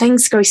that, and then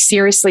things go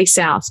seriously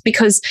south.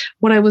 Because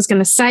what I was going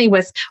to say,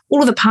 with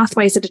all of the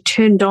pathways that are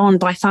turned on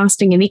by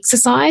fasting and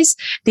exercise,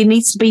 there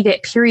needs to be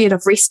that period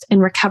of rest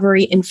and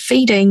recovery and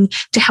feeding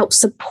to help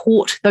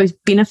support those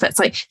benefits.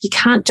 Like, you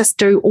can't just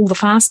do all the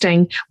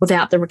fasting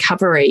without the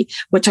recovery,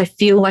 which I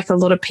feel like a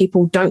lot of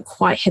people don't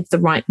quite have the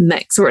right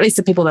mix, or at least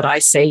the people that I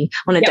see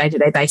on a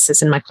day-to-day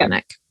basis in my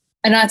clinic.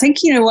 And I think,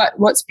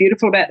 what's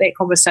beautiful about that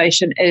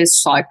conversation is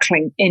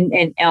cycling in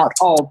and out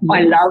of.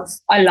 I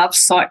love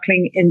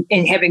cycling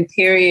and having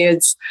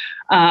periods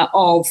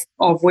of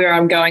where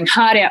I'm going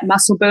hard out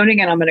muscle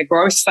building and I'm in a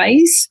growth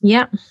phase.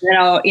 Yeah. Then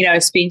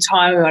I'll spend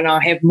time and I'll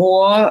have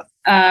more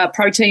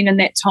protein in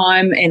that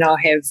time, and I'll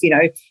have,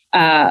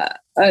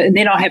 and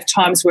then I'll have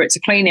times where it's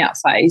a clean out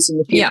phase,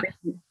 and if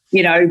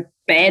you're,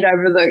 bad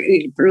over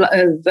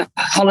the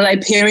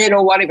holiday period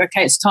or whatever,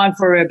 okay, it's time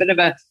for a bit of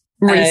a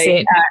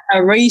reset.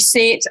 A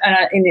reset.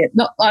 I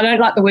don't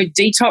like the word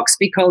detox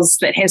because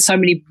that has so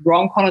many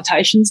wrong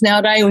connotations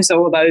nowadays,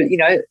 although,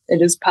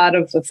 it is part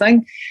of the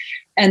thing.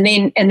 And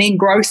then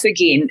growth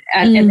again.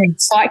 And then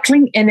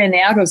cycling in and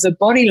out of the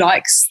body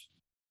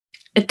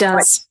it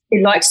does.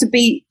 It likes to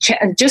be,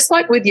 just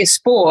like with your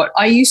sport.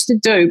 I used to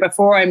do,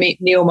 before I met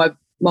Neil, my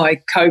my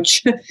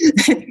coach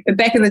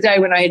back in the day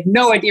when I had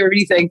no idea of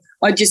anything,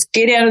 I'd just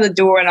get out of the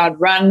door and I'd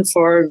run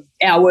for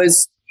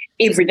hours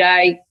every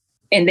day.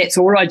 And that's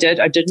all I did.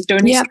 I didn't do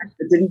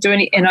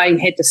any, and I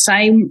had the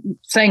same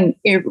thing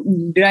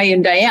every day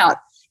in, day out.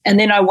 And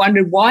then I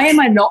wondered, why am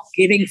I not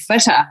getting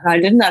fitter? And I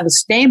didn't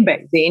understand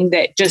back then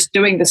that just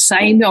doing the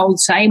same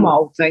old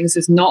things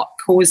is not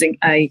causing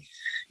a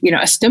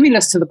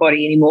stimulus to the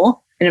body anymore.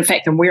 And in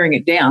fact, I'm wearing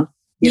it down.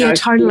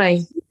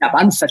 Totally.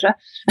 Unfitter.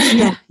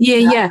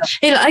 Yeah.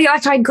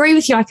 I agree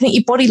with you. I think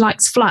your body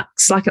likes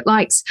flux. Like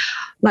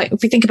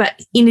if we think about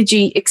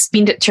energy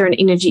expenditure and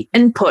energy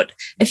input,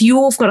 if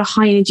you've got a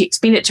high energy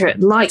expenditure,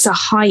 it likes a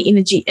high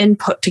energy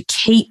input to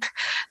keep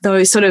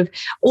those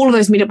all of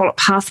those metabolic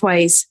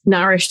pathways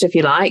nourished, if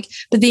you like.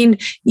 But then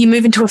you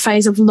move into a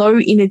phase of low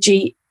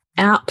energy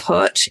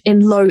output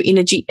and low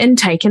energy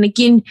intake. And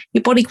again,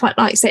 your body quite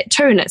likes that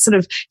too. And it's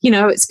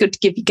it's good to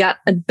give your gut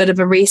a bit of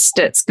a rest.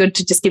 It's good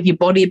to just give your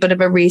body a bit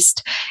of a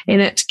rest.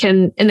 And it's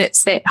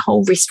that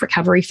whole rest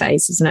recovery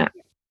phase, isn't it?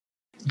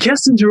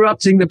 Just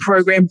interrupting the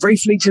program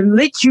briefly to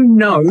let you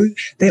know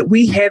that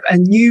we have a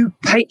new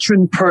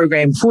patron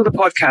program for the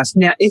podcast.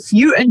 Now, if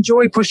you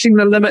enjoy Pushing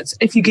the Limits,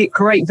 if you get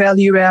great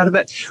value out of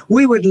it,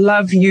 we would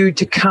love you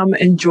to come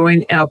and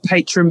join our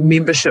patron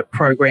membership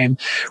program.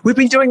 We've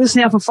been doing this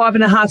now for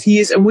 5.5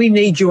 years, and we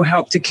need your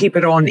help to keep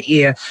it on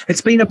air. It's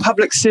been a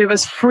public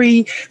service,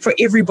 free for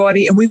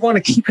everybody, and we want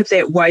to keep it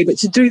that way. But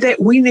to do that,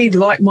 we need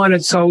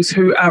like-minded souls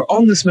who are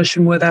on this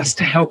mission with us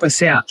to help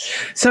us out.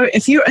 So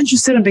if you're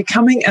interested in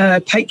becoming a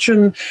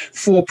patron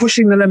for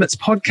Pushing the Limits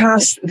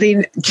podcast,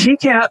 then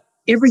check out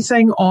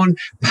everything on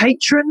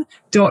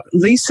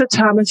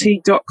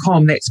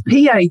patron.lisatamati.com. That's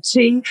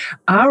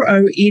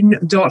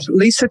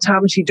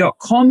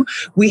patron.lisatamati.com.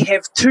 We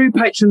have 2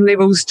 patron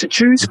levels to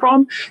choose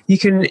from. You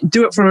can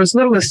do it for as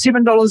little as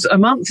 $7 a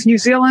month, New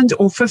Zealand,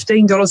 or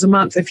 $15 a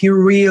month if you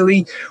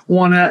really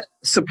want to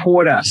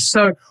support us.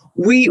 So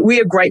we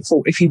are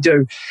grateful if you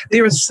do.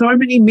 There are so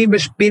many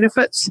membership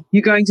benefits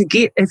you're going to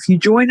get if you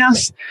join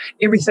us.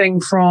 Everything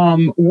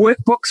from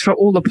workbooks for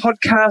all the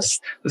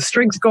podcasts, the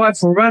strength guide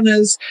for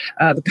runners,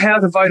 the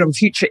power to vote on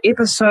future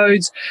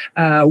episodes,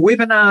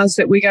 webinars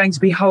that we're going to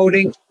be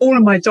holding, all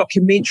of my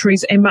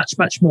documentaries, and much,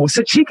 much more.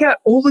 So check out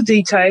all the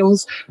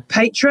details,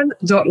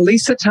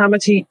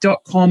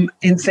 patron.lisatamati.com,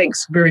 and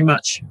thanks very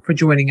much for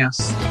joining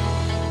us.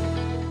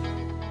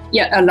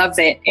 Yeah, I love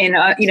that. And,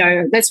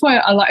 that's why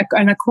I like,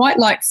 and I quite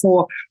like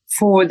for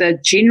the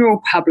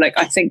general public,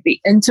 I think the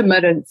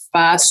intermittent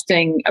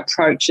fasting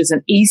approach is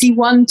an easy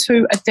one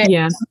to adapt.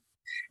 Yeah.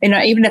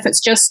 Even if it's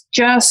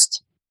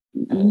just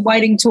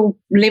waiting till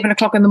 11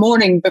 o'clock in the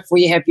morning before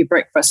you have your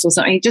breakfast or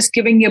something, just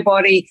giving your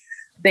body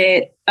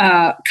that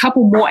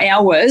couple more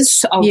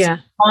hours of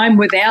time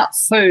without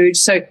food.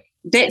 So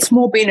that's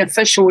more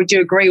beneficial. Would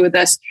you agree with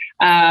this?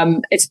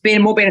 It's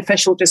been more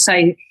beneficial to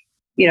say,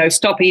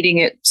 stop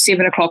eating at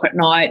 7 o'clock at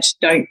night,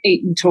 don't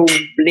eat until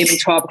 11,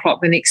 12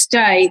 o'clock the next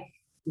day,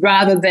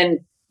 rather than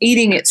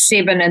eating at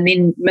 7 and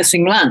then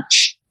missing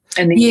lunch.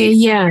 And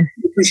then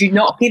because you're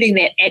not getting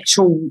that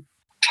actual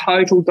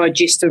total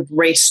digestive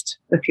rest,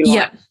 if you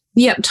like.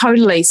 Yeah,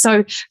 totally.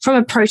 So from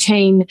a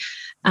protein,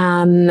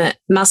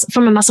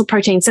 muscle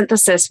protein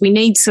synthesis, we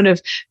need sort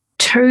of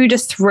 2 to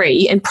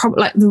 3, and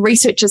probably the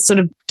research is sort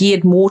of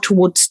geared more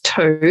towards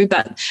 2,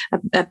 but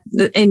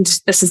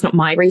and this is not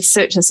my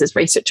research. This is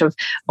research of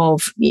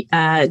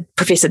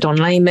Professor Don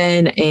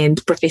Lehman and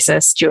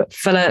Professor Stuart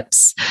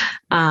Phillips,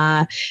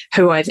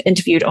 who I've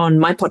interviewed on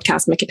my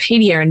podcast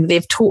Wikipedia, and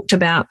they've talked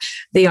about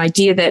the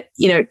idea that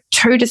 2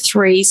 to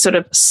 3 sort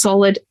of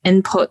solid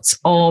inputs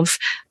of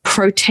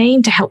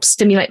protein to help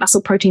stimulate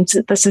muscle protein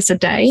synthesis a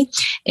day.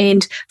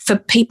 And for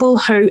people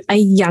who are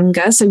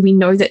younger, so we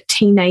know that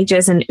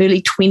teenagers and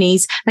early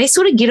 20s, they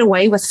sort of get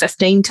away with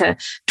 15 to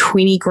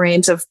 20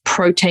 grams of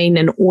protein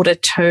in order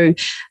to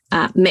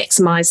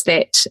maximize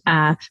that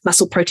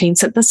muscle protein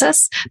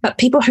synthesis. But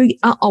people who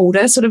are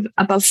older, sort of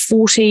above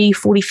 40,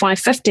 45,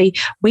 50,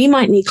 we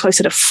might need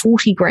closer to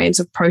 40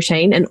 grams of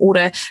protein in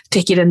order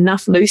to get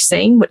enough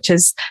leucine, which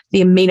is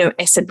the amino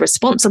acid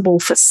responsible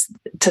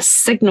to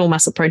signal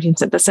muscle protein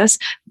synthesis,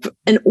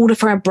 in order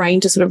for our brain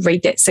to sort of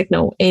read that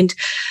signal. And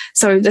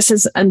so this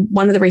is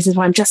one of the reasons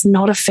why I'm just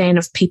not a fan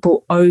of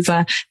people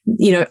over,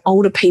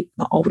 older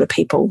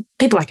people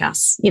like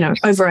us,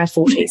 over our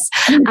 40s,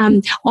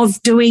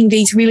 of doing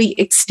these really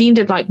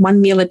extended, like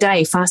 1 meal a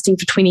day, fasting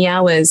for 20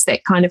 hours,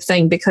 that kind of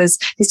thing, because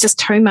there's just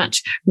too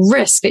much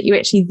risk that you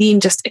actually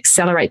then just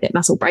accelerate that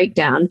muscle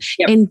breakdown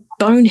and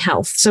bone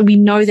health. So we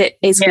know that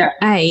as we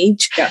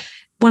age,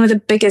 one of the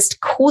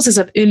biggest causes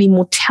of early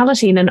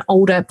mortality in an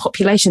older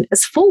population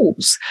is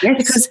falls,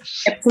 because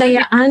they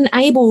are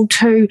unable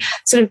to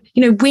sort of,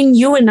 when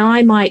you and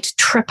I might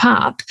trip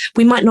up,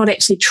 we might not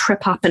actually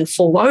trip up and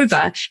fall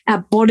over. Our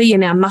body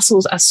and our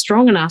muscles are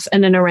strong enough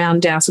in and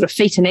around our sort of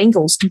feet and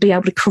ankles to be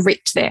able to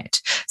correct that.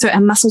 So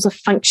our muscles are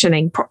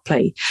functioning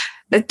properly.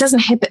 That doesn't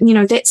happen,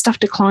 that stuff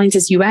declines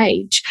as you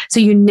age. So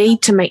you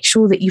need to make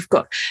sure that you've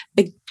got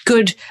a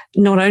good,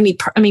 not only,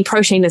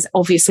 protein is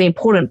obviously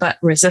important, but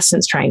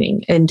resistance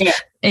training and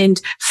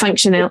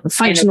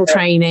functional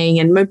training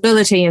and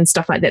mobility and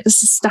stuff like that.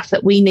 This is stuff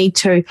that we need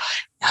to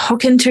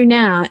hook into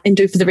now and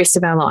do for the rest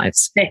of our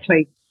lives.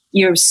 Exactly.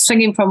 You're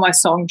singing from my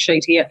song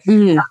sheet here.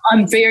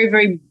 I'm very,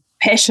 very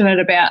passionate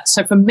about.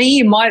 So for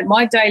me,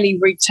 my daily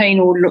routine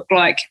will look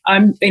like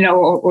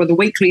or the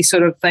weekly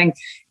sort of thing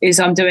is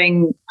I'm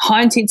doing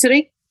high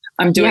intensity.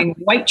 I'm doing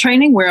weight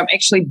training where I'm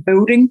actually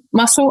building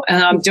muscle,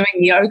 and I'm doing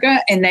yoga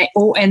and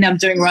I'm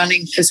doing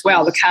running as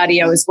well, the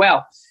cardio as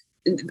well.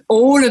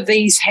 All of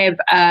these have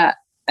an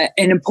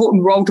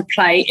important role to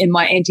play in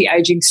my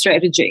anti-aging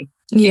strategy.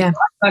 Yeah,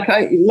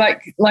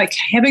 like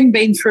having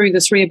been through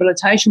this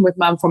rehabilitation with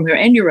Mum from her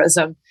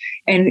aneurysm,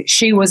 and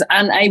she was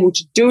unable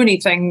to do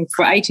anything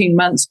for 18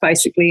 months,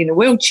 basically in a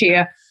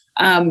wheelchair.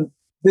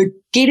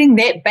 Getting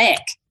that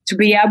back to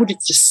be able to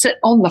just sit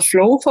on the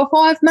floor for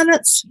 5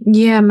 minutes.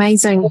 Yeah,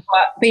 amazing.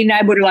 Being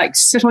able to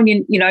sit on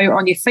your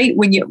on your feet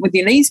when you with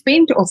your knees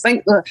bent, or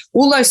think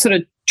all those sort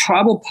of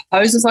tribal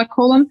poses I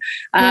call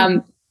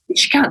them.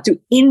 She can't do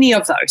any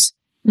of those.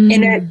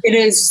 And it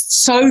is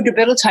so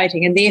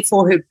debilitating, and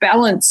therefore her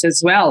balance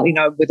as well,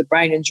 with the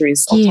brain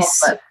injuries on top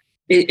of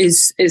it,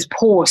 is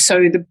poor.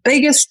 So the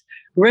biggest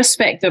risk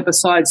factor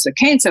besides the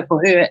cancer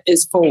for her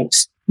is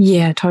falls.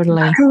 Yeah,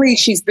 totally. Luckily,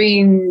 she's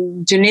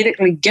been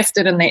genetically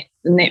gifted in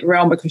that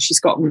realm because she's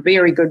got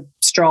very good,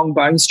 strong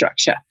bone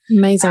structure.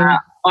 Amazing.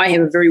 I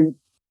have a very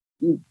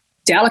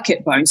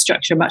delicate bone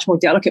structure, much more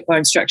delicate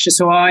bone structure.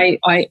 So I,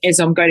 as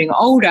I'm getting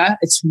older,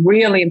 it's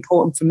really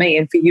important for me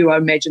and for you, I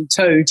imagine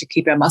too, to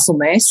keep our muscle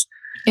mass.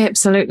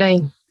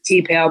 Absolutely.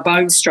 Keep our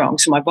bones strong.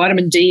 So my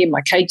vitamin D and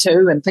my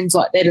K2 and things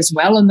like that as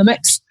well in the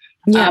mix.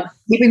 Yeah.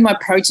 Keeping my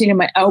protein and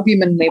my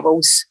albumin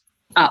levels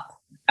up.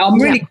 I'm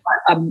really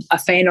quite a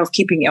fan of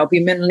keeping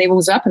albumin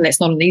levels up, and that's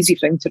not an easy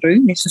thing to do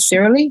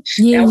necessarily.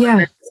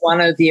 Albumin is one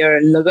of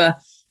your liver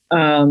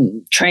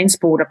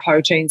transporter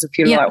proteins, if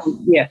you like.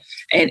 Yeah,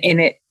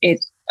 and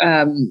it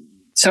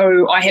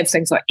so I have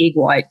things like egg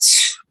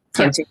whites,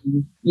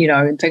 protein,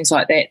 and things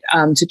like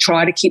that to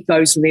try to keep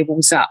those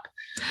levels up.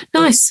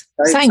 Nice,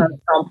 so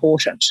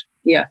important.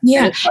 Yeah.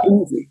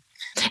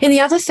 And the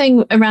other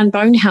thing around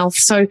bone health,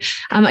 so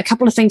a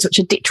couple of things which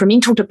are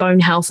detrimental to bone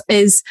health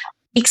is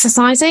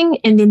exercising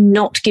and then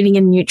not getting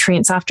in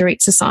nutrients after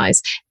exercise.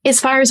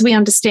 As far as we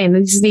understand,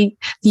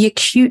 the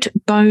acute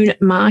bone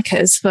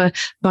markers for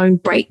bone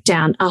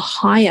breakdown are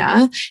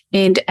higher,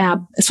 and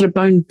our sort of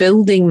bone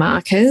building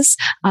markers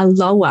are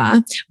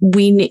lower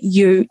when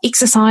you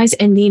exercise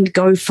and then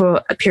go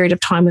for a period of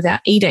time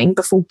without eating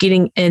before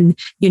getting in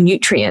your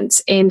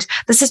nutrients. And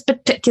this is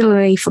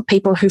particularly for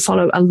people who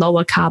follow a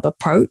lower carb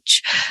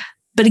approach.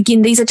 But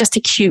again, these are just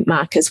acute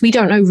markers. We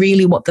don't know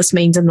really what this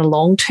means in the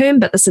long term,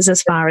 but this is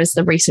as far as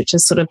the research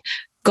has sort of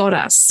got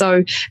us.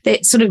 So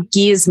that sort of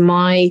gears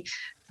my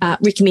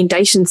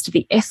recommendations to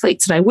the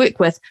athletes that I work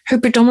with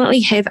who predominantly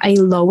have a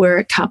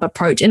lower carb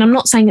approach. And I'm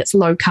not saying it's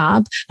low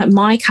carb, but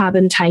my carb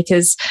intake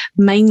is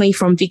mainly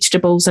from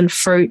vegetables and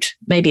fruit,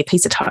 maybe a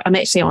piece of toast. I'm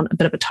actually on a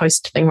bit of a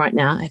toast thing right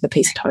now. I have a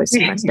piece of toast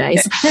most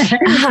days.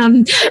 I'm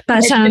a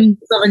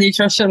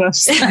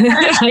nutritionist.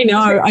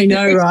 I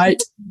know,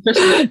 right?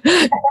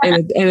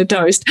 and a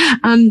toast.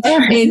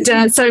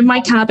 So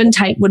my carb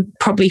intake would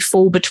probably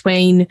fall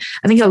between,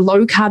 I think a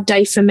low carb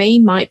day for me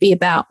might be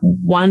about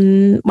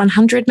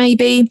 100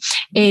 maybe.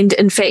 And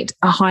in fact,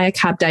 a higher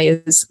carb day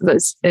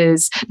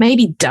is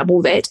maybe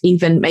double that,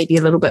 even maybe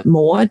a little bit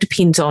more. It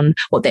depends on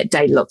what that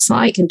day looks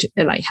like and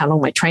like how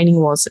long my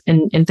training was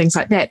and things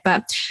like that.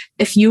 But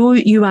if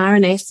you are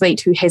an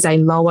athlete who has a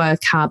lower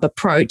carb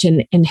approach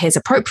and has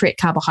appropriate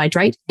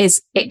carbohydrate,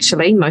 as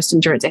actually most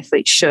endurance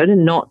athletes should,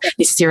 and not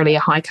necessarily a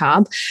high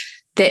carb,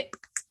 that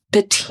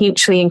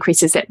potentially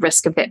increases that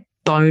risk of that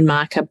bone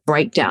marker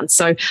breakdown.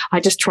 So I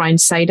just try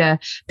and say to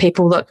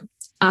people, look,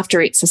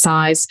 after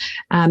exercise,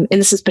 and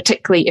this is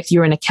particularly if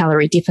you're in a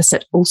calorie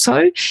deficit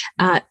also,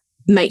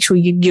 make sure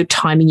you're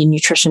timing your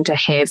nutrition to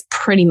have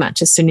pretty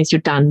much as soon as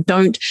you're done.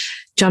 Don't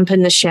jump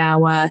in the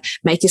shower,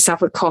 make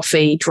yourself a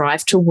coffee,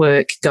 drive to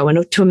work, go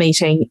into a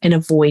meeting and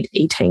avoid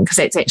eating, because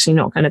that's actually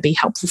not going to be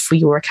helpful for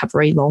your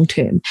recovery long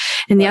term.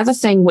 And the other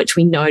thing which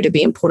we know to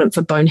be important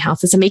for bone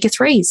health is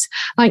omega-3s.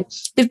 Like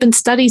there've been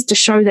studies to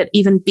show that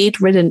even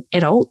bedridden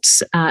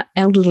adults,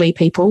 elderly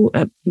people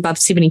above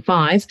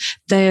 75,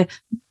 their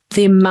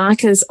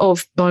markers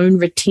of bone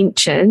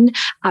retention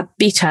are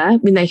better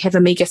when they have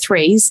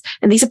omega-3s.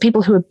 And these are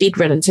people who are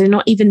bedridden. So they're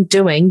not even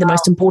doing the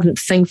most important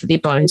thing for their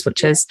bones,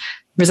 which is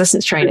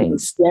resistance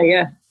trainings.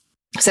 Yeah.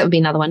 So that would be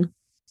another one.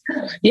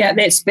 Yeah,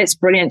 that's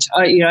brilliant.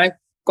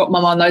 Got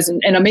my mind on those.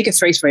 And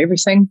omega-3s for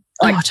everything.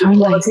 Totally.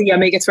 Quality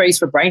omega-3s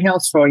for brain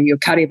health, for your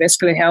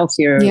cardiovascular health,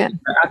 your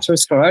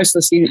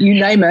atherosclerosis, you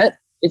name it.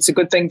 It's a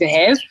good thing to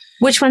have.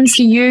 Which ones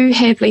do you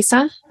have,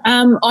 Lisa?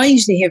 I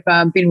usually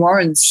have Ben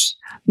Warren's.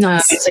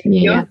 Nice.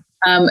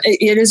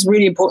 It is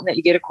really important that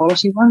you get a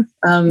quality one.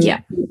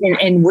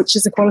 And which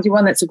is the quality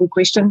one? That's a good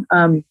question.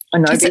 I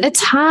know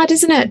it's hard,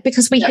 isn't it?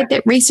 Because we had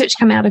that research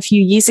come out a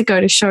few years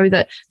ago to show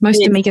that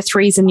most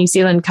omega-3s in New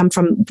Zealand come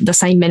from the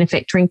same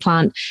manufacturing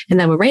plant and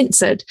they were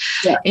rancid.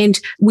 Yeah. And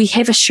we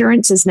have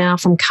assurances now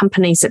from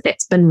companies that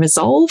that's been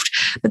resolved,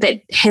 but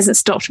that hasn't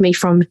stopped me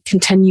from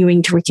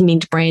continuing to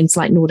recommend brands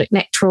like Nordic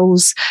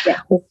Naturals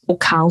or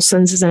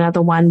Carlson's is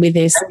another one where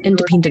there's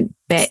independent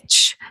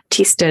batch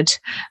tested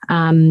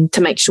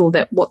to make sure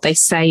that what they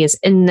say is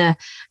in the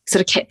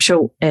sort of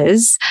capsule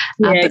is,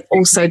 but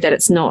also that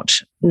it's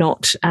not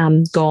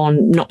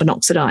been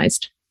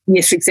oxidized.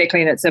 Yes,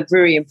 exactly, and it's a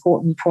very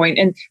important point.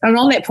 And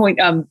on that point,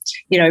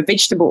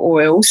 vegetable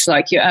oils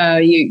like your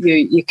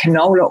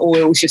canola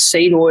oils, your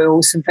seed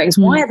oils, and things.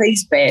 Why are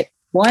these bad?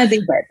 Why are they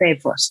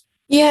bad for us?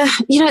 Yeah,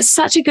 it's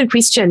such a good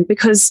question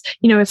because,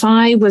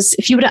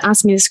 if you were to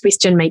ask me this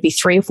question maybe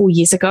 3 or 4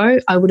 years ago,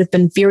 I would have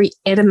been very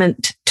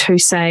adamant to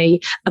say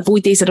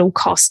avoid these at all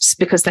costs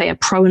because they are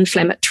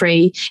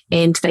pro-inflammatory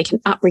and they can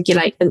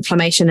upregulate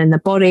inflammation in the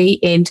body.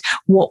 And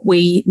what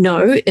we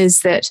know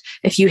is that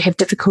if you have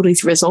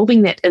difficulties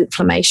resolving that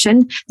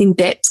inflammation, then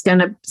that's going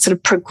to sort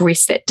of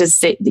progress that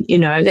disease.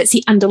 That's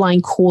the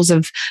underlying cause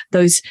of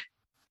those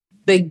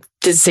big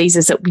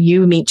diseases that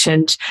you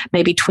mentioned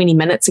maybe 20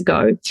 minutes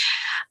ago.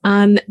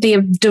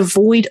 They're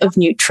devoid of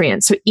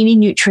nutrients. So any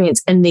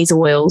nutrients in these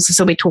oils,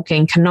 so we're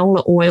talking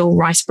canola oil,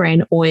 rice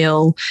bran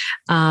oil,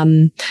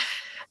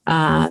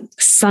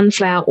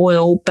 sunflower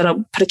oil, but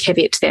I'll put a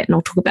caveat to that and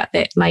I'll talk about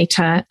that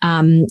later.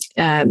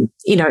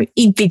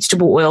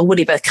 Vegetable oil,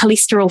 whatever,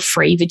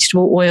 cholesterol-free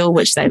vegetable oil,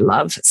 which they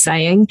love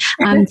saying.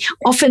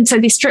 Often, so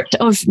they're stripped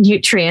of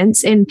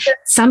nutrients, and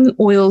some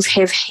oils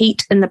have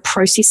heat in the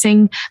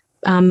processing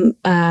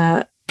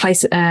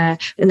place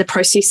in the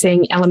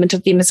processing element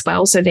of them as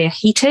well. So they're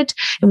heated,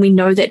 and we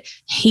know that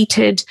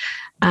heated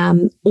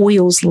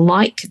oils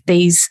like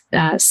these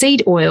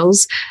seed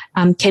oils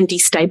can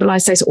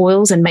destabilize those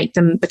oils and make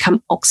them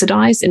become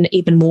oxidized and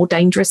even more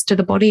dangerous to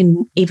the body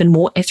and even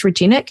more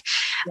atherogenic.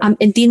 And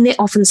then they're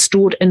often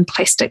stored in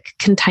plastic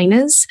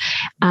containers.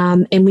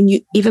 And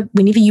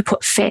whenever you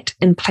put fat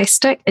in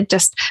plastic, it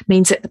just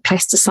means that the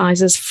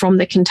plasticizers from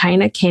the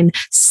container can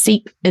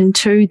seep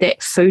into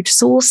that food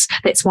source.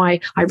 That's why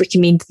I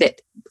recommend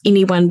that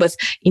anyone with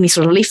any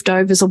sort of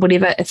leftovers or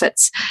whatever, if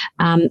it's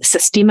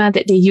Systema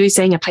that they're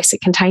using, a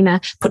plastic container,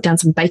 put down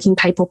some baking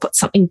paper, put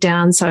something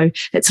down so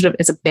it sort of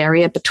is a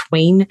barrier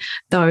between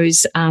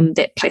those,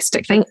 that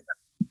plastic thing.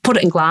 Put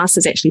it in glass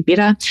is actually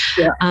better.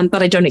 Yeah.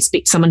 But I don't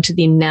expect someone to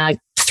then now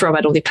throw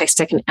out all their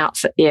plastic and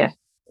outfit their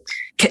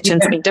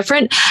kitchen something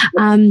different.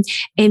 And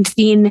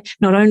then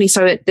not only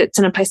so it's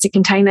in a plastic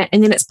container,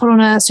 and then it's put on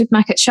a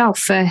supermarket shelf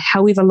for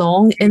however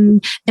long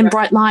in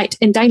bright light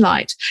and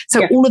daylight.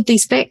 So all of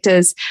these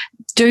factors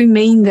do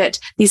mean that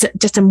there's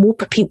just a more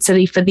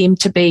propensity for them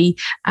to be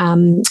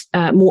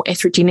more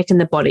atherogenic in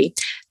the body.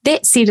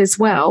 That said as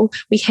well,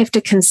 we have to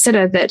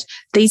consider that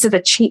these are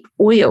the cheap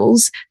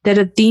oils that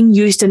are then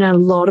used in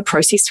most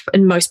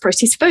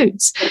processed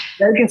foods. The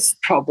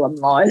biggest problem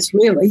lies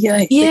really.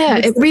 Yeah,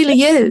 it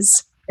really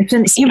is. It's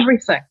in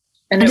everything.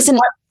 And it's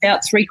wipes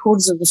out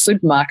 3/4 of the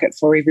supermarket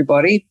for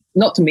everybody,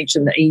 not to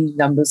mention the E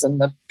numbers and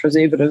the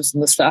preservatives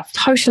and the stuff.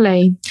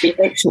 Totally. The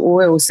actual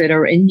oils that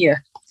are in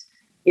your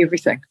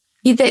everything.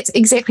 Yeah, that's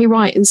exactly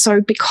right. And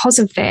so because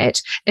of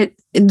that,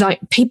 like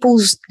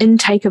people's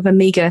intake of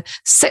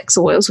omega-6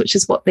 oils, which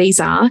is what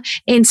these are,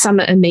 and some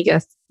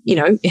omega,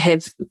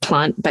 have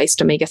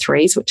plant-based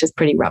omega-3s, which is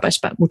pretty rubbish,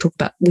 but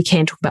we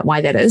can talk about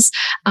why that is.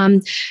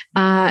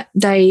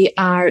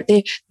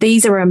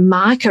 These are a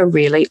marker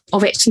really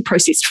of actually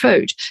processed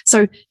food.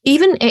 So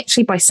even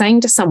actually by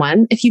saying to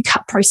someone, if you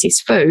cut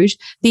processed food,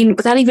 then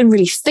without even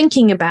really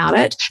thinking about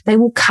it, they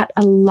will cut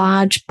a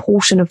large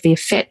portion of their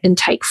fat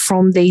intake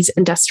from these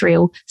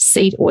industrial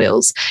seed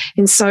oils.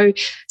 And so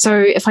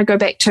if I go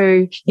back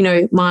to,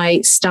 my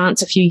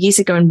stance a few years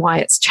ago and why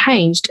it's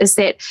changed is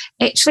that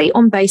actually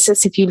on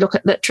basis, if you look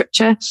at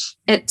literature,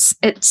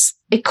 it's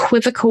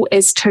equivocal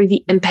as to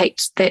the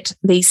impact that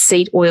these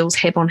seed oils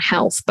have on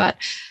health. But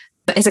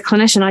as a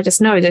clinician, I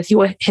just know that if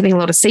you're having a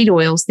lot of seed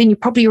oils, then you're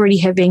probably already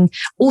having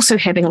a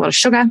lot of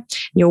sugar.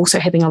 You're also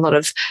having a lot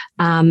of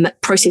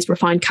processed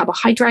refined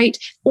carbohydrate,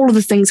 all of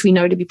the things we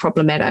know to be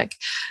problematic.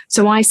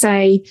 So I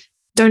say,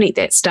 don't eat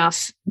that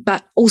stuff.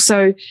 But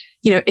also,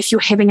 if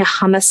you're having a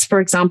hummus, for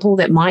example,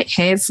 that might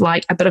have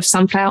like a bit of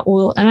sunflower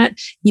oil in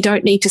it, you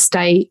don't need to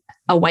stay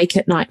awake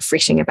at night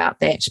freshing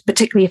about that,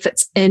 particularly if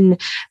it's in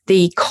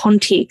the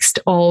context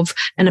of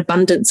an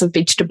abundance of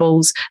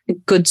vegetables, a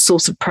good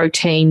source of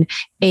protein,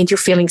 and you're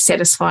feeling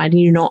satisfied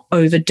and you're not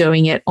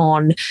overdoing it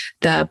on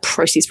the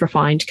processed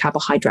refined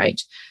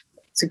carbohydrate.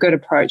 It's a good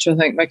approach, I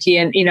think, Mickey.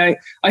 And,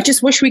 I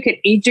just wish we could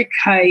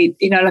educate,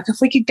 like if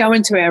we could go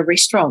into our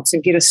restaurants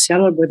and get a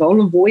salad with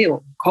olive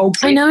oil, cold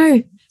press. I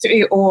know.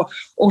 Or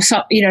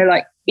something,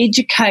 like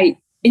educate.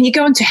 And you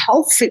go into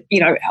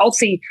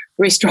healthy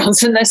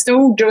restaurants and they're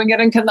still doing it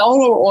in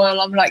canola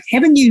oil. I'm like,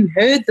 haven't you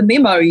heard the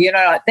memo?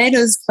 That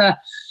is the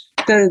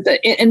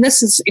and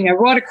this is,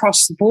 right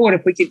across the board,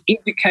 if we could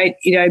educate,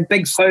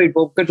 big food,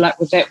 well, good luck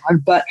with that one.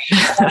 But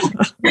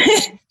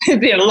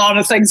there are a lot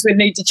of things we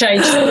need to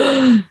change.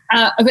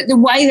 But the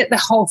way that the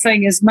whole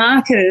thing is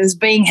marketed as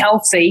being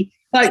healthy,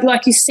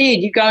 like you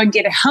said, you go and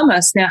get a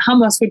hummus. Now,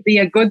 hummus would be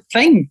a good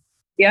thing,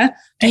 yeah?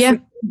 If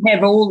we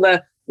have all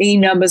the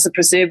numbers of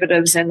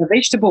preservatives and the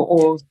vegetable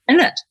oils in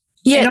it.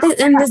 Yeah,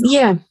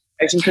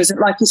 because,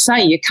 like you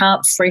say, you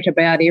can't fret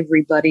about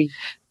everybody.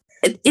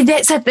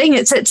 That's the thing.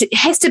 It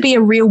has to be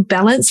a real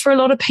balance for a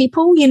lot of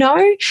people,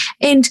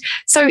 And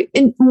so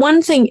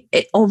one thing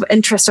of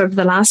interest over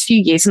the last few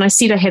years, and I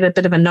said I had a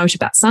bit of a note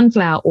about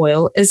sunflower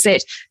oil, is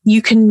that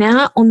you can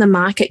now on the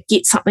market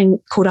get something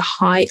called a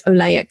high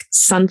oleic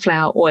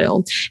sunflower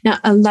oil. Now,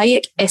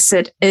 oleic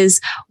acid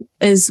is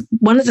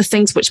one of the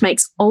things which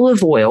makes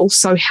olive oil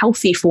so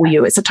healthy for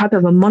you. It's a type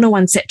of a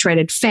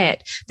monounsaturated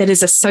fat that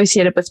is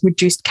associated with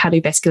reduced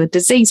cardiovascular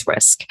disease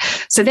risk.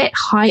 So that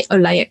high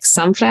oleic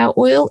sunflower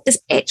oil is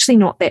actually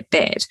not that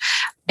bad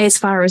as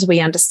far as we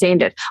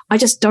understand it. I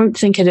just don't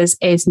think it is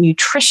as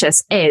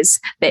nutritious as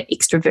that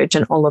extra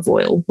virgin olive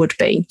oil would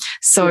be.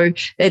 So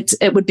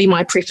it would be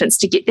my preference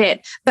to get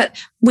that.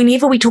 But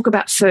whenever we talk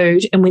about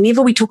food and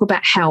whenever we talk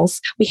about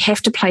health, we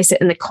have to place it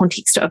in the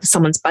context of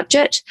someone's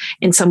budget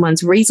and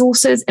someone's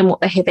resources and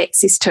what they have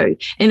access to.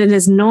 And it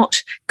is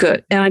not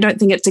good. And I don't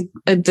think it's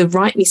the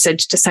right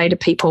message to say to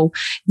people,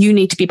 you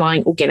need to be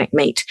buying organic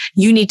meat.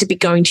 You need to be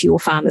going to your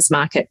farmer's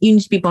market. You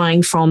need to be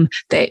buying from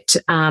that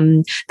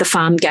the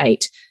farm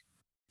gate.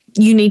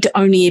 You need to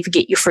only ever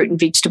get your fruit and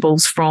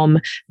vegetables from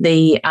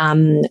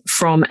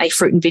from a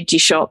fruit and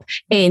veggie shop,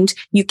 and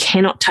you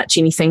cannot touch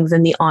anything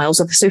within the aisles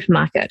of a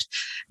supermarket,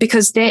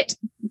 because that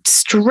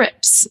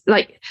strips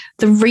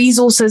the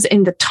resources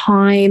and the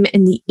time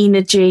and the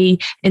energy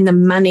and the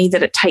money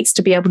that it takes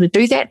to be able to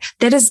do that.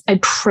 That is a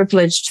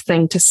privileged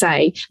thing to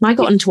say. And I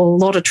got into a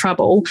lot of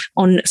trouble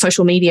on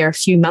social media a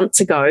few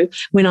months ago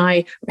when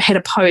I had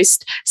a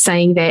post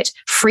saying that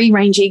free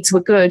range eggs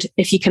were good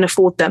if you can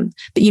afford them.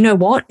 But you know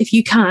what? If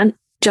you can't,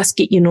 just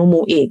get your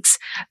normal eggs.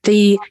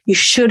 You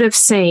should have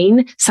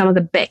seen some of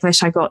the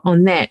backlash I got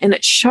on that. And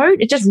it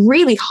just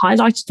really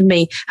highlighted to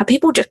me how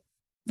people just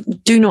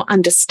do not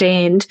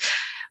understand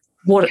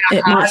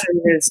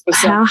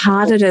how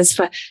hard it is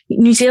for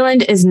New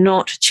Zealand is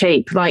not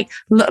cheap.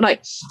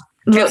 Look,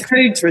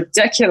 food's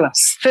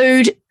ridiculous.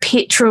 Food,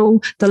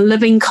 petrol, the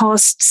living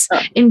costs,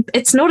 and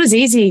it's not as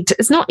easy.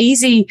 It's not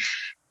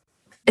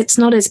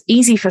as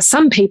easy for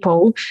some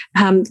people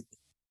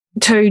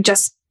to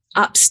just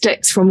up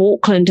sticks from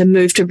Auckland and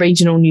move to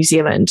regional New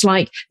Zealand.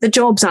 The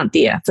jobs aren't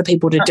there for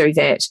people to do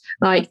that.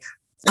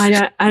 I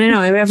don't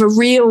know. I have a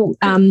real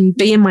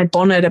bee in my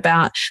bonnet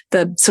about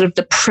the sort of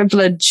the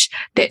privilege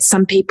that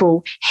some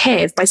people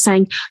have by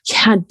saying,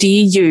 how dare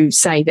you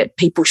say that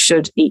people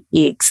should eat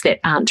eggs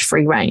that aren't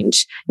free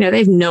range? They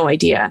have no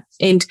idea.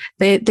 And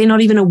they're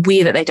not even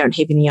aware that they don't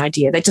have any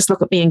idea. They just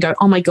look at me and go,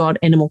 oh my God,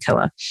 animal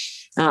killer.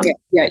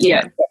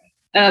 Yeah.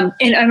 And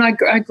I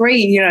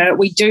agree,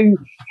 we do.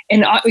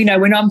 And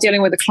when I'm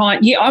dealing with a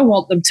client, I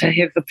want them to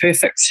have the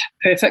perfect,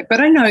 but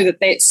I know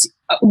that's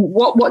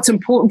what's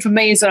important for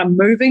me is that I'm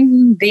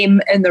moving them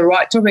in the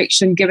right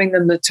direction, giving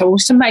them the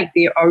tools to make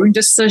their own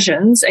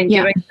decisions and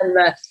giving them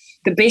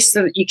the best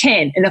that you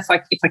can. And if I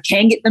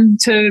can get them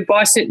to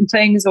buy certain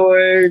things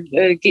or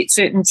get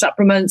certain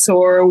supplements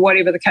or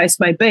whatever the case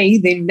may be,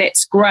 then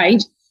that's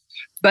great.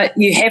 But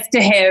you have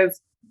to have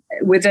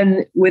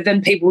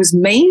within people's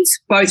means,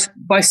 both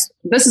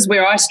this is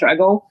where I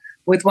struggle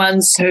with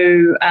ones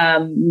who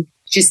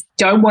just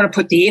don't want to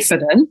put the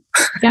effort in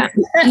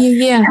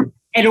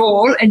at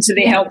all into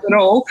their health at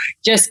all.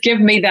 Just give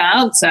me the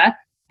answer,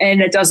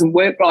 and it doesn't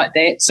work like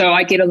that. So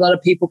I get a lot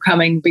of people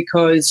coming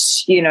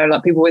because,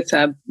 like people with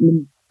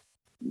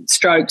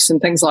strokes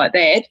and things like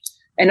that.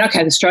 And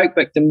okay, the stroke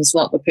victim is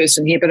not the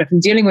person here, but if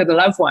I'm dealing with a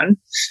loved one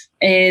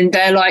and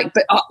they're like,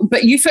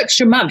 but you fixed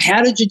your mum,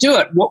 how did you do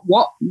it?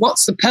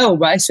 What's the pill,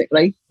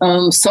 basically?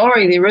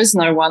 Sorry, there is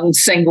no one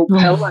single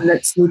pill, and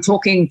we're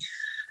talking.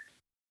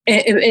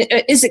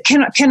 Is it?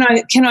 Can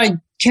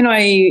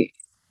I?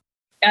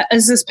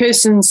 Is this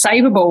person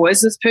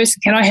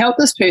savable? Can I help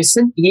this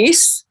person?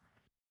 Yes.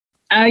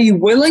 Are you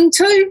willing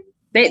to?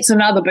 That's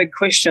another big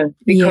question,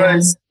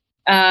 because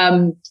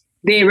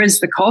there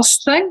is the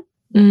cost thing.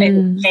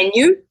 And can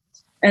you?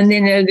 And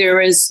then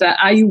there is,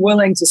 are you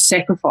willing to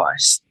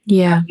sacrifice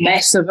a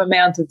massive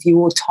amount of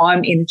your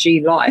time, energy,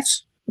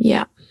 life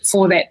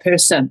for that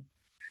person?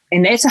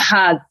 And that's a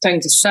hard thing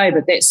to say,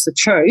 but that's the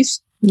truth.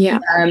 Yeah.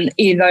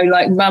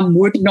 Mum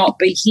would not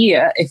be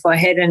here if I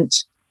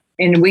hadn't,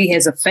 and we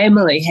as a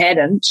family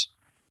hadn't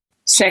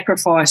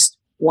sacrificed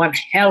one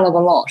hell of a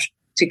lot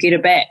to get her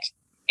back.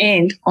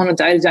 And on a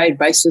day-to-day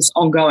basis,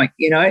 ongoing,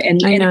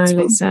 And I know,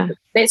 Lisa.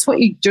 That's what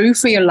you do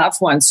for your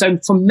loved ones. So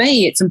for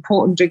me, it's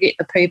important to get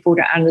the people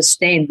to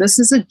understand this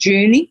is a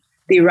journey.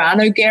 There are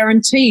no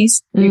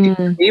guarantees. You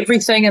can do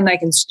everything and they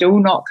can still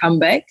not come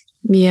back.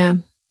 Yeah.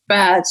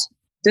 But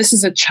this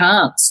is a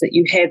chance that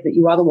you have that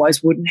you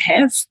otherwise wouldn't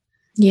have.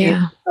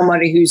 Yeah.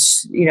 Somebody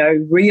who's,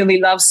 really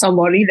loves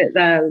somebody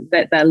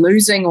that they're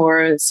losing,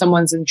 or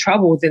someone's in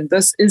trouble, then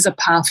this is a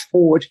path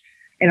forward.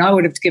 And I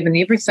would have given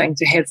everything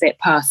to have that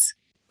path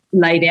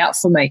laid out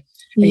for me.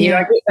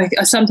 Yeah. And,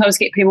 I sometimes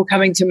get people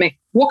coming to me,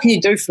 what can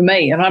you do for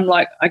me? And I'm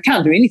like, I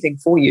can't do anything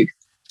for you.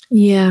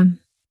 Yeah.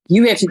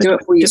 You have to do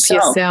it for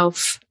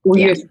yourself. Or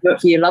you have to do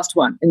it for your loved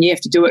one. And you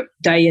have to do it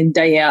day in,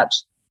 day out,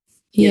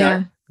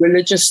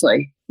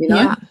 religiously,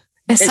 Yeah.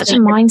 It's such a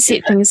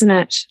mindset thing, isn't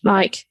it?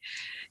 Like,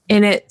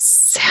 and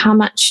it's how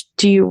much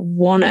do you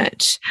want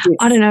it? Yes.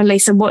 I don't know,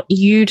 Lisa, what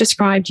you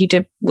described you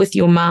did with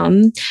your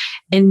mum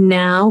and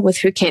now with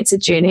her cancer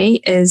journey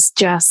is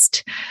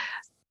just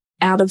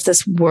out of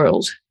this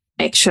world,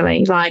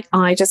 actually. Like,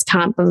 I just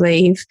can't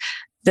believe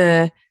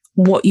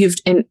what you've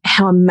and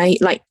how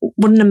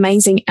what an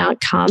amazing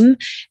outcome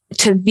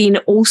to then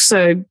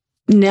also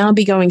now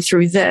be going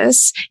through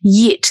this,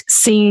 yet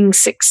seeing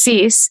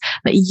success,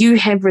 that you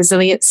have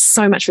resilience,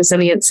 so much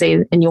resiliency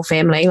in your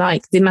family.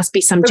 Like, there must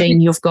be some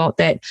gene you've got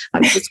that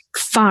is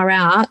far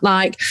out.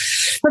 Like,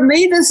 for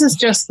me, this is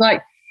just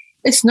like,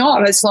 it's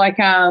not. It's like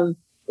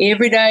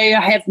every day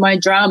I have my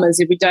dramas.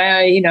 Every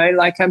day,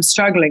 I'm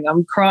struggling,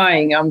 I'm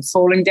crying, I'm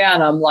falling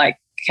down. I'm like,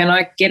 can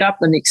I get up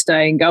the next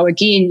day and go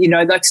again?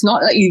 It's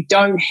not that you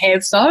don't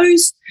have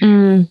those.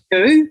 You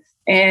do,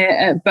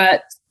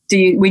 but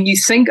when you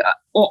think,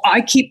 or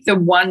I keep the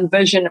one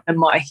vision in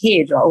my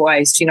head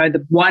always,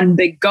 the one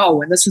big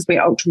goal. And this is where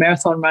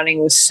ultramarathon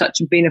running was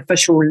such a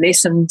beneficial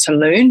lesson to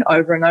learn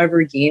over and over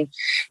again,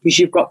 because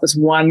you've got this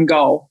one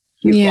goal.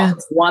 You've got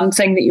this one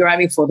thing that you're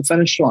aiming for, the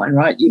finish line,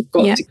 right? You've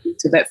got to get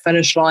to that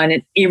finish line,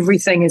 and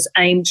everything is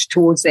aimed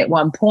towards that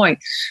one point.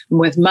 And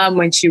with Mum,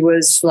 when she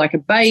was like a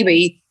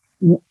baby,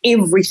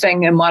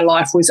 everything in my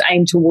life was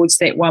aimed towards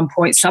that one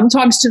point,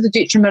 sometimes to the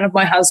detriment of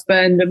my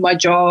husband and my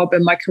job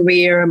and my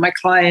career and my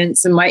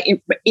clients, and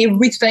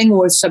everything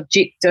was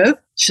subjective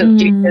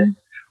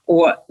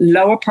or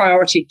lower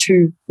priority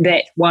to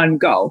that one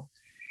goal.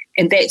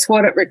 And that's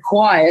what it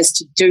requires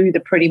to do the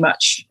pretty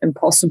much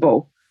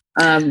impossible.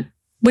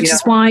 Which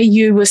is why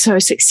you were so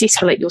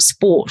successful at your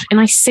sport.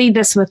 And I see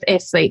this with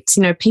athletes.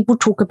 People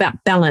talk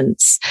about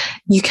balance.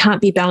 You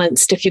can't be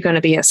balanced if you're going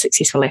to be a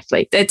successful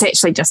athlete. That's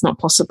actually just not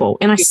possible.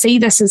 And I see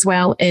this as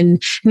well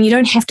and you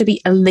don't have to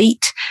be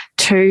elite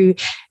to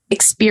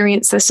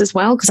experience this as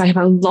well, because I have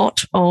a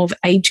lot of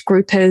age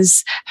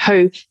groupers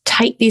who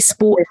take their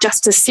sport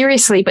just as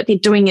seriously, but they're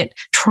doing it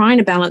trying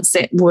to balance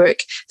that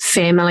work,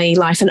 family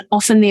life. And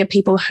often they're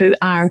people who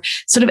are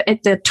sort of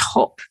at the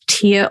top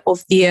tier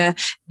of their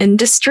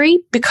industry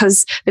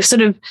because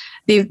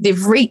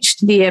they've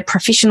reached their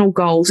professional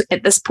goals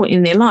at this point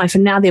in their life,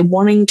 and now they're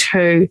wanting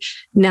to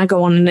now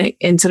go on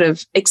and sort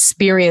of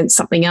experience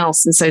something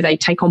else. And so they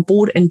take on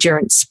board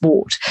endurance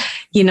sport,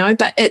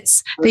 but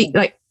it's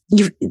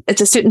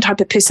it's a certain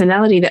type of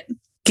personality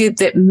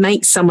that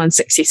makes someone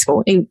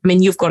successful. I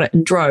mean, you've got it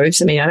in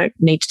droves. I mean, I don't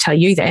need to tell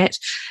you that,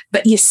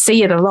 but you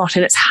see it a lot,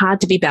 and it's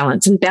hard to be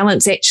balanced. And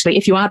balance, actually,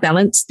 if you are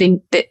balanced,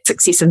 then that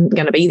success isn't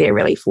going to be there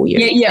really for you.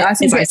 Yeah, I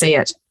think I see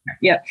it.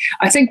 Yeah,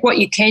 I think what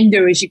you can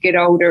do as you get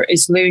older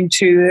is learn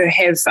to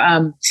have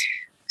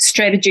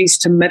strategies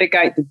to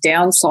mitigate the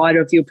downside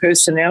of your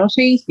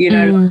personality.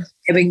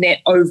 Having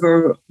that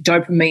over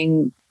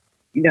dopamine,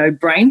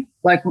 brain.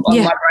 Like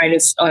my brain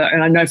is,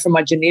 and I know from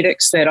my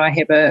genetics that I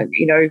have a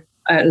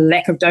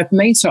lack of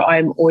dopamine, so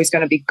I'm always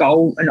going to be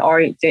goal and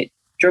oriented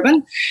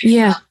driven.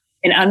 Yeah.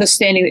 And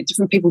understanding that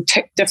different people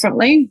tick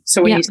differently.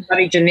 So when you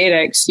study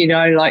genetics,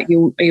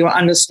 you'll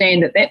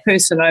understand that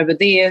person over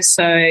there,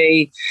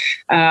 say,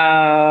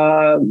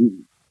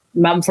 Mum,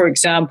 for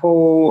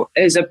example,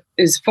 is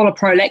full of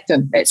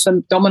prolactin. That's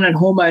the dominant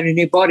hormone in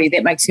her body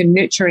that makes her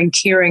nurturing,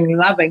 caring,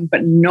 loving,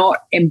 but not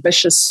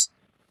ambitious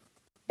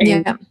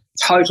and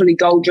totally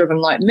goal-driven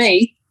like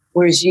me.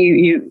 Whereas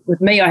you,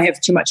 with me, I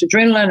have too much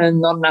adrenaline and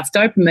not enough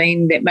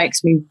dopamine. That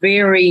makes me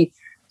very,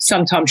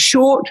 sometimes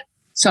short,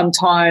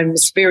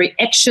 sometimes very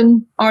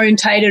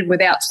action-orientated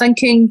without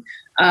thinking,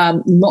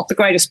 not the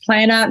greatest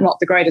planner, not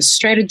the greatest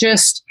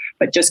strategist,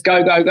 but just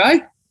go, go, go.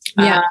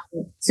 Yeah.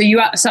 So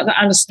you start to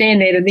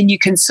understand that, and then you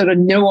can sort of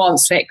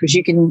nuance that, because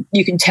you can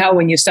tell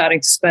when you're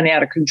starting to spin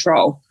out of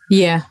control.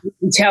 Yeah. You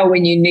can tell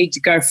when you need to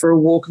go for a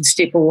walk and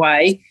step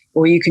away,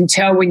 or you can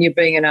tell when you're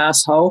being an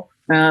asshole.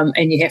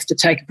 And you have to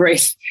take a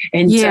breath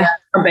and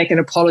come back and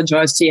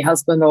apologise to your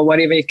husband or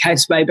whatever your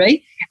case may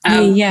be.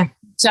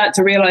 Start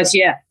to realise,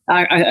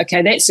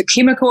 okay, that's a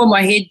chemical in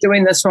my head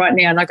doing this right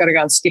now, and I've got to go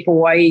and step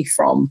away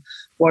from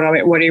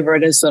whatever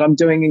it is that I'm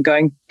doing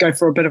and go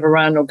for a bit of a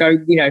run, or go,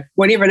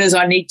 whatever it is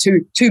I need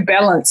to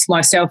balance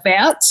myself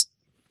out.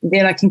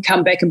 Then I can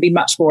come back and be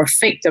much more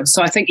effective.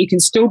 So I think you can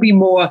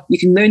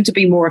learn to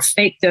be more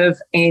effective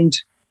and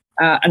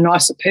a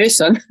nicer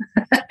person.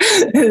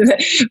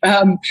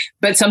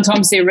 But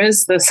sometimes there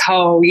is this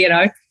whole,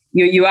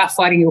 you are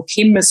fighting your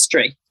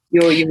chemistry,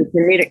 your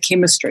genetic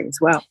chemistry as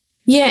well.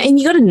 Yeah, and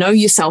you got to know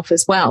yourself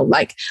as well.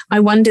 Like, I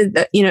wonder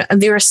that,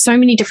 there are so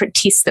many different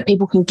tests that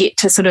people can get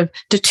to sort of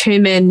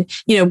determine,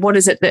 what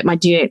is it that my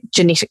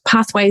genetic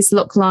pathways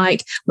look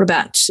like? What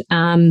about,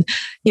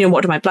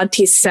 what do my blood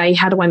tests say?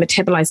 How do I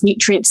metabolize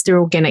nutrients through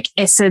organic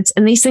acids?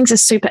 And these things are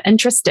super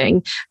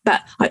interesting.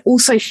 But I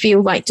also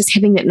feel like just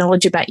having that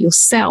knowledge about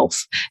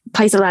yourself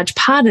plays a large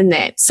part in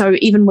that. So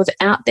even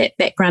without that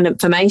background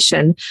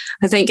information,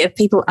 I think if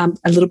people are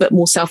a little bit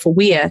more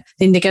self-aware,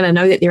 then they're going to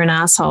know that they're an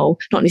asshole,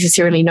 not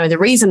necessarily know the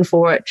reason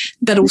for it,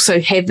 but also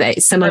have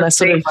that similar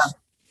sort of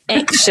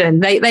action.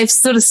 They've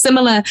sort of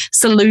similar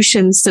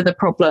solutions to the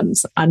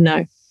problems. I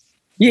know.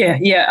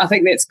 Yeah, I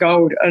think that's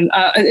gold. And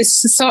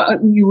it's so,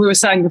 we were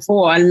saying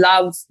before,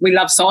 we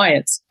love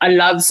science. I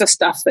love the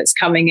stuff that's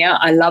coming out.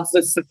 I love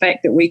the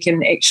fact that we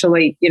can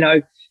actually,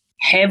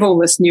 have all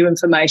this new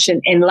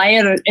information and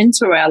layer it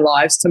into our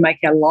lives to make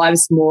our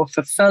lives more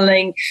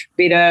fulfilling,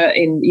 better,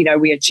 and,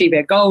 we achieve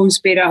our goals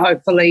better,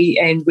 hopefully,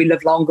 and we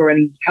live longer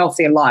and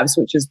healthier lives,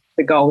 which is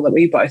the goal that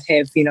we both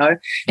have,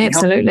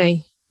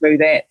 Absolutely. Through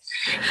that.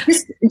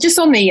 Just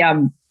on the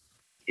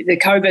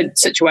COVID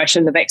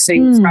situation, the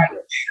vaccine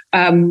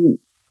front,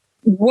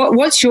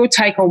 what's your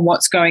take on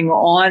what's going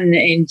on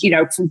and,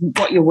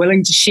 what you're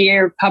willing to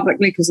share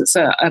publicly, because it's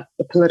a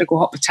political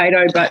hot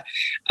potato, but,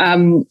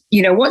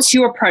 what's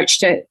your approach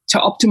to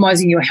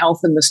optimizing your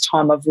health in this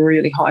time of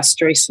really high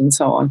stress and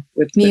so on?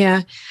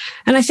 Yeah.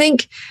 And I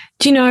think,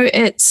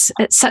 it's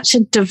such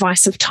a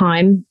divisive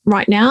time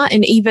right now,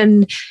 and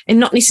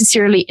not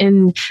necessarily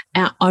in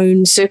our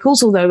own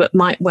circles, although it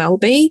might well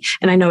be,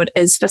 and I know it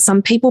is for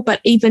some people,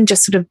 but even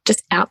just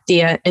out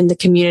there in the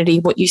community,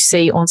 what you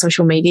see on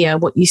social media,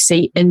 what you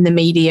see in the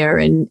media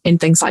and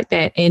things like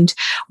that. And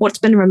what's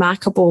been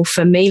remarkable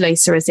for me,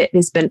 Lisa, is that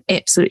there's been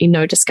absolutely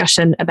no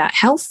discussion about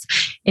health.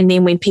 And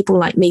then when people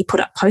like me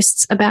put up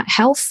posts about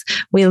health,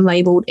 we're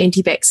labelled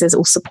anti-vaxxers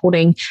or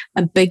supporting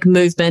a big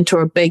movement or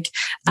a big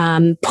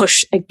push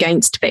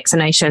against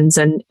vaccinations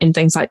and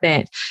things like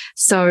that.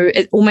 So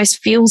it almost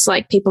feels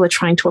like people are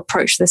trying to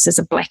approach this as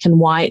a black and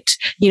white,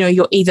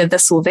 you're either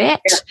this or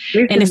that.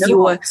 Yeah, and if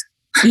you're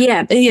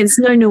there's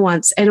no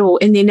nuance at all.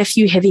 And then if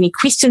you have any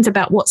questions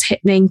about what's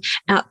happening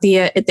out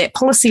there at that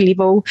policy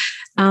level,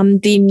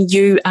 then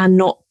you are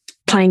not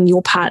playing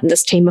your part in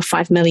this team of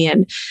 5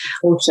 million.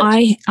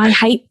 I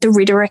hate the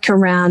rhetoric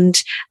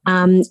around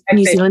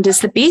New Zealand is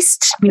the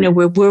best.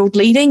 We're world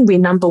leading. We're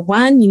number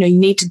one. You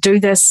need to do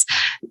this.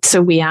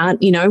 So we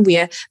aren't,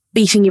 we're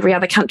beating every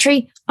other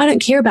country. I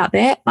don't care about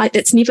that. Like,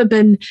 it's never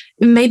been,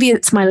 maybe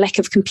it's my lack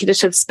of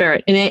competitive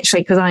spirit. And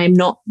actually, because I am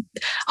not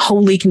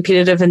wholly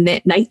competitive in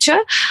that nature.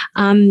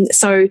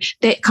 So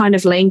that kind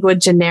of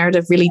language and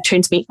narrative really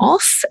turns me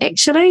off,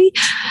 actually.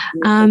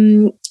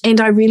 And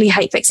I really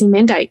hate vaccine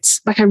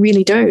mandates. Like, I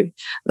really do.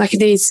 Like,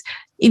 there's,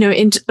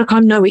 and look,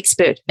 I'm no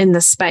expert in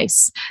this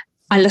space.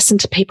 I listen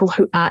to people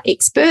who are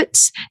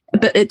experts,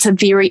 but it's a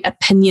very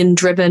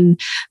opinion-driven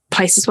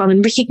place as well.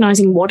 And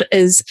recognizing what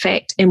is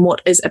fact and what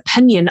is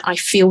opinion, I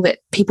feel that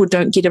people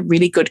don't get a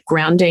really good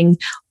grounding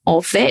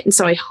of that. And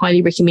so I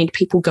highly recommend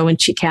people go and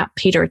check out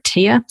Peter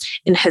Attia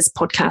in his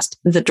podcast,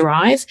 The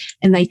Drive.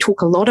 And they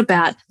talk a lot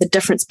about the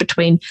difference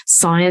between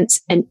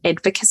science and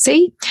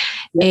advocacy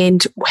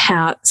and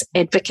how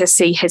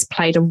advocacy has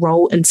played a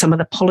role in some of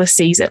the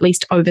policies, at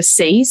least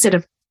overseas, that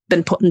have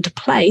been put into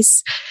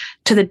place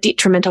to the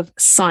detriment of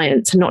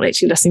science and not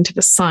actually listening to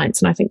the science.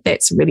 And I think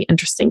that's a really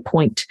interesting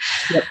point.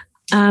 Yep.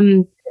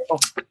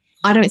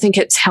 I don't think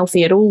it's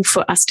healthy at all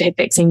for us to have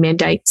vaccine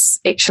mandates,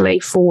 actually,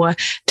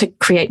 to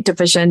create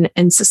division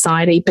in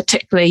society,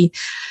 particularly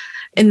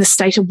in the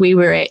state of where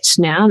we're at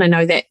now. And I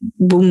know that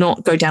will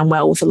not go down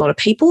well with a lot of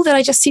people that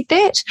I just said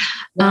that.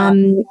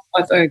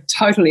 I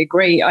totally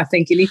agree. I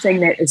think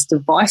anything that is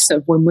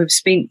divisive, when we've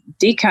spent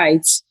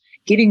decades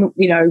getting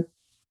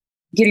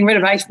rid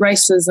of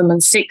racism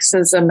and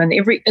sexism and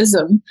every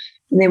ism,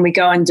 and then we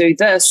go and do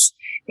this,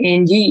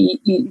 and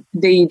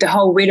the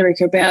whole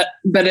rhetoric about,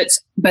 but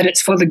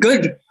it's for the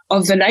good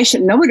of the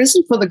nation. No, it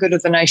isn't for the good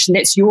of the nation.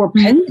 That's your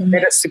opinion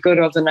that it's the good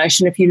of the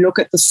nation. If you look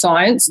at the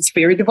science, it's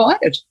very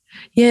divided.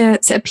 Yeah,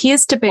 it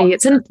appears to be.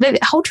 It's in the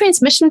whole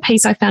transmission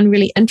piece I found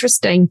really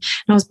interesting. And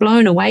I was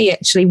blown away,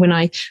 actually, when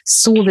I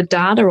saw the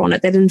data on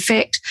it, that in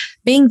fact,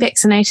 being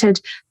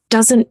vaccinated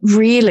doesn't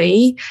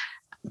really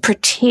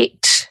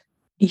protect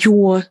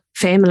your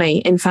family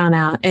in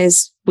whānau,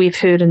 as we've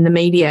heard in the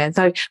media,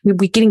 though we're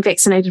getting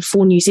vaccinated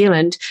for New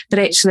Zealand, but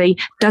actually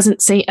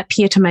doesn't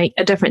appear to make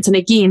a difference. And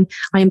again,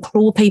 I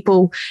implore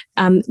people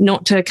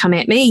not to come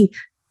at me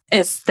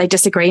if they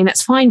disagree, and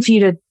it's fine for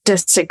you to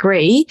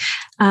disagree,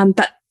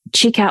 but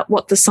check out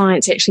what the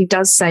science actually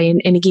does say.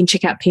 And again,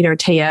 check out Peter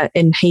Attia,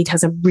 and he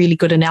has a really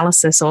good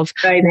analysis of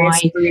Dave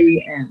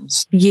Asprey and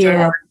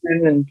Joe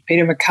Rogan and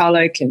Peter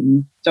McCulloch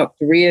and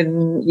Dr.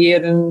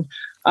 Reardon.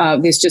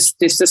 There's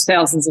just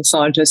thousands of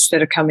scientists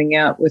that are coming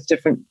out with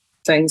different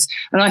things.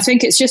 And I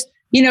think it's just,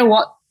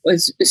 what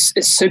is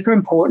super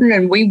important,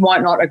 and we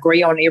might not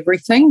agree on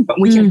everything, but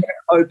we can have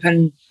an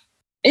open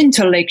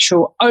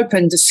intellectual,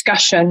 open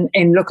discussion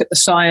and look at the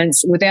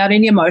science without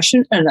any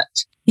emotion in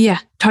it. Yeah,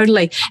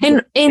 totally.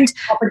 And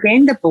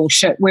propaganda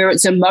bullshit where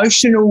it's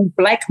emotional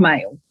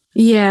blackmail.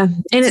 Yeah,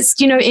 and it's,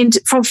 and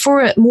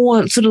for a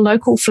more sort of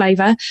local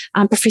flavour,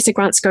 Professor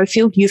Grant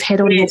Schofield, you've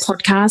had on your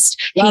podcast.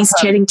 He's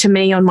chatting to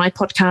me on my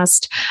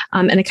podcast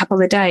in a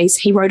couple of days.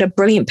 He wrote a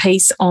brilliant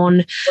piece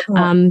on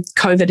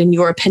COVID and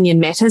Your Opinion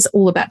Matters,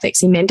 all about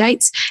vaccine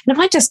mandates. And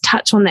if I just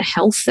touch on the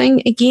health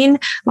thing again,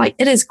 like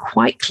it is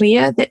quite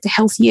clear that the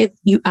healthier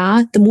you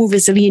are, the more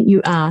resilient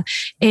you are.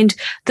 And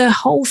the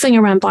whole thing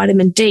around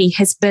vitamin D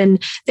has been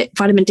that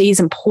vitamin D is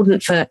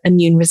important for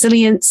immune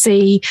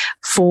resiliency,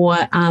 for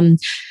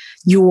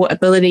your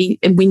ability,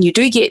 and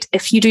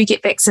if you do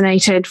get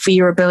vaccinated, for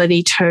your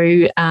ability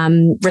to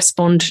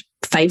respond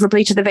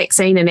favorably to the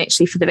vaccine, and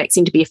actually for the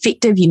vaccine to be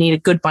effective, you need a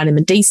good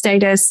vitamin D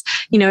status.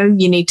 You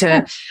need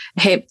to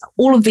have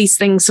all of these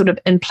things sort of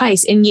in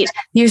place. And yet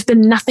there's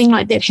been nothing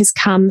like that has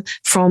come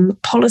from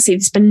policy.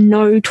 There's been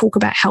no talk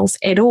about health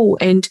at all.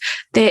 And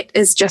that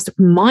is just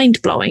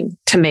mind blowing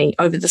to me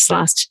over this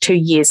last 2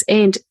 years.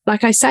 And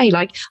like I say,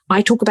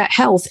 I talk about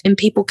health and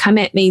people come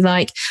at me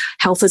like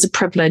health is a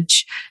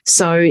privilege.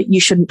 So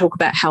you shouldn't talk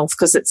about health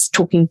because it's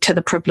talking to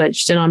the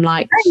privileged. And I'm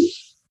like,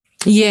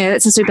 yeah,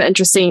 that's a super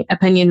interesting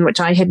opinion, which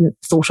I hadn't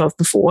thought of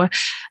before.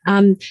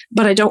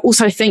 But I don't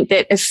also think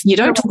that if you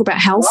don't talk about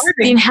health,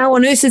 then how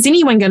on earth is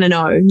anyone going to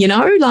know,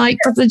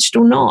 privileged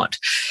or not?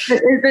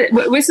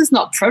 This is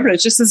not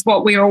privilege. This is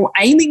what we're all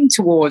aiming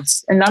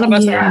towards. And none of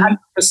us are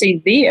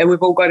 100% there.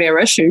 We've all got our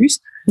issues.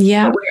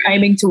 Yeah. But we're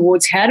aiming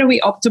towards how do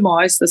we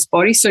optimize this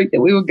bodysuit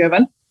that we were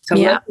given to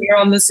live here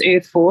on this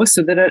earth for,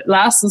 so that it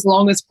lasts as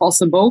long as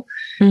possible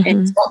and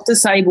it's not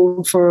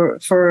disabled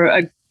for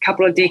a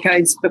couple of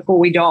decades before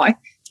we die,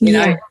 you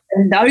know.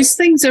 And those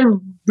things are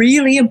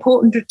really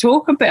important to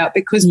talk about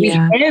because we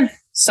have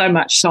so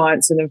much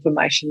science and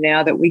information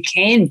now that we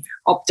can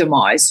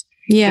optimize.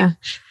 Yeah.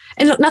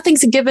 And look,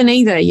 nothing's a given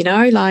either,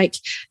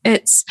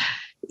 it's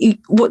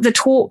what the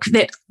talk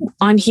that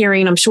I'm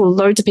hearing, and I'm sure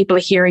loads of people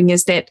are hearing,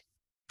 is that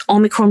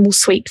Omicron will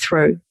sweep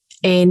through,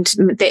 and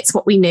that's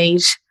what we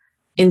need.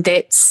 And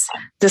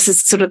this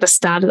is sort of the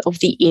start of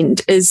the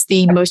end, is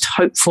the most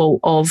hopeful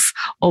of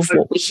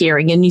what we're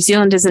hearing. And New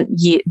Zealand isn't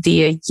yet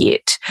there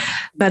yet.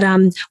 But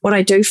what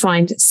I do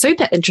find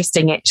super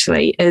interesting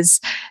actually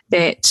is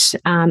that,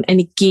 and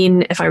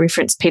again, if I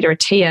reference Peter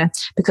Attia,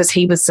 because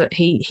he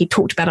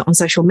talked about it on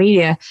social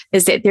media,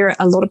 is that there are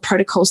a lot of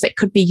protocols that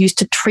could be used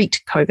to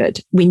treat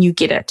COVID when you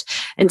get it.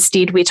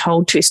 Instead, we're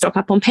told to stock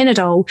up on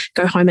Panadol,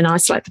 go home and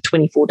isolate for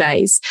 24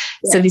 days.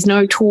 Yeah. So there's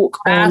no talk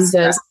on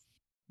this.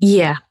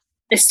 Yeah.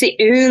 It's the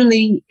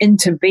early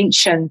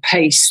intervention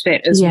piece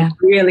that is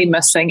really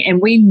missing,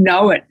 and we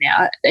know it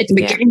now. At the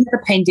beginning of the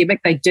pandemic,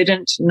 they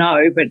didn't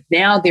know, but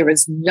now there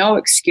is no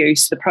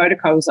excuse. The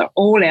protocols are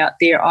all out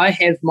there. I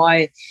have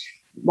my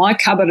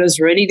cupboard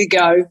is ready to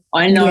go.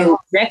 I know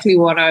exactly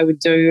what I would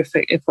do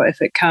if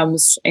it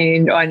comes,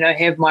 and I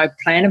have my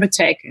plan of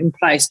attack in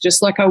place,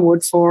 just like I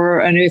would for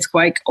an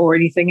earthquake or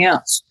anything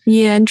else.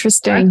 Yeah,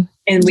 interesting. Right?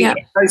 And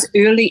those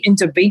early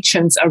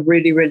interventions are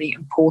really, really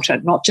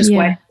important, not just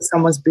wait until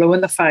someone's blue in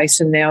the face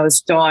and now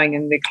is dying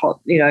and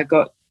they're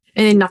got.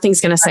 And then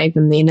nothing's going to save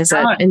them then, is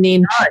it? And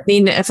then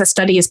if a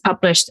study is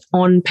published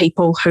on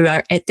people who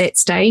are at that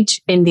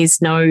stage and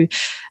there's no,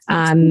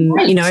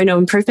 no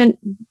improvement,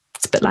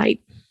 it's a bit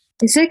late.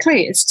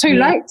 Exactly. It's too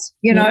late,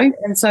 know.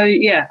 And so,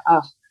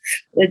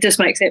 it just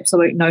makes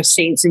absolute no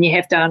sense. And you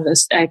have to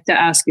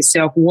ask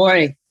yourself,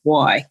 why?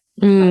 What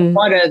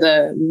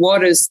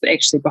is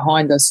actually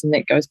behind this? And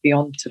that goes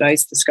beyond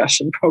today's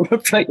discussion,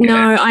 probably.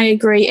 No, I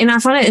agree. And I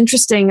find it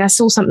interesting. I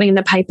saw something in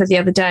the paper the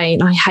other day,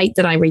 and I hate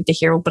that I read the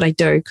Herald, but I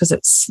do because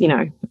it's,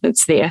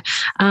 it's there,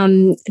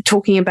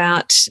 talking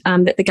about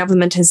that the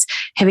government is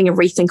having a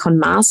rethink on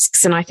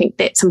masks. And I think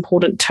that's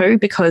important too,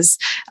 because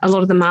a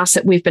lot of the masks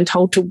that we've been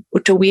told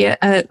to wear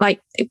are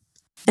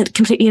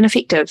completely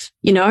ineffective,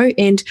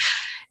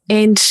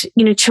 and,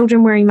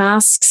 children wearing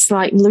masks,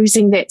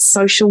 losing that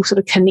social sort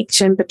of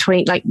connection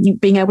between, you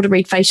being able to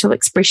read facial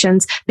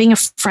expressions, being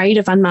afraid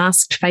of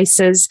unmasked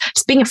faces,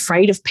 just being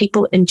afraid of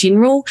people in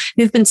general.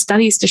 There have been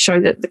studies to show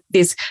that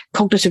there's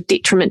cognitive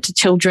detriment to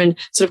children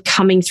sort of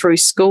coming through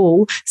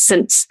school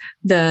since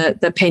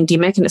the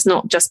pandemic. And it's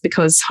not just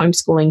because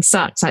homeschooling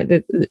sucks.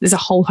 There's a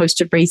whole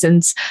host of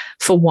reasons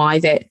for why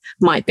that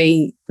might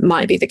be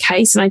the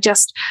case. And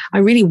I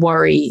really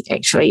worry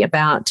actually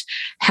about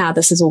how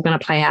this is all going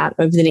to play out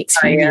over the next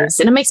few years.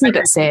 And it makes me a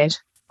bit sad.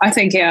 I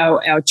think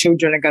our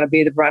children are going to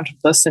bear the brunt of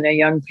this, and our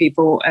young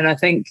people. And I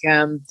think,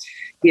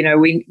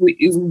 we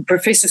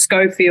Professor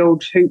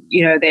Schofield, who,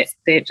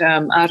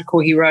 that article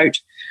he wrote,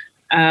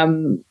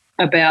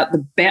 about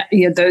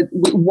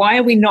why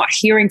are we not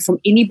hearing from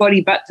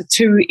anybody but the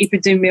two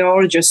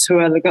epidemiologists who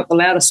have got the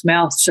loudest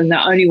mouths and the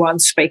only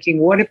ones speaking?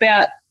 What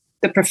about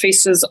the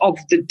professors of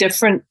the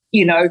different,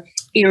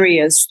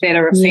 areas that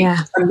are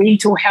affecting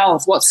mental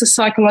health? What's the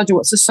psychological?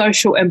 What's the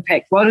social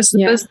impact? What is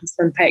the business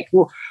impact?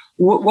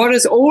 What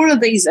is all of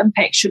these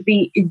impacts should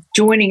be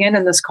joining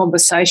in this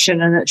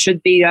conversation, and it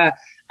should be a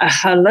a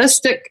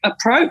holistic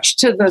approach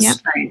to this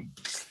thing.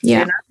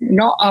 Yeah.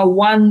 Not a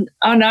one,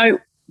 oh no,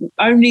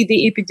 only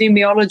the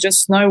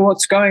epidemiologists know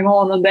what's going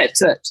on and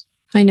that's it.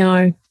 I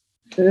know.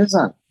 It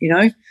isn't,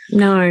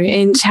 No.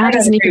 And how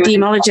does an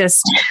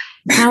epidemiologist,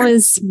 how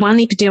is one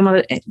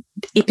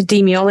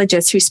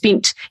epidemiologist who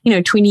spent,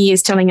 20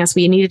 years telling us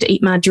we needed to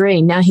eat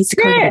margarine, now he's the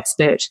COVID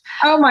expert?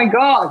 Oh my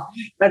God.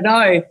 I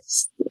know.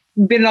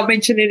 Better not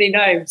mention any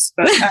names.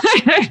 But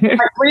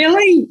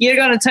really? You're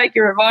going to take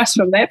your advice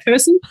from that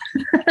person?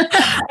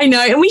 I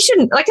know. And we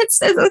shouldn't.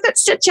 It's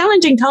a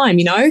challenging time,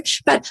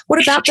 But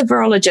what about the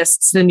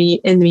virologists and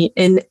the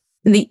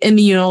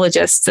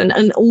immunologists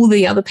and all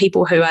the other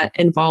people who are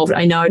involved?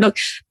 I know. Look,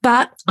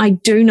 but I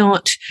do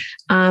not,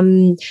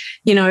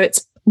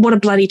 it's what a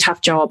bloody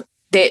tough job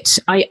that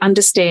I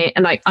understand.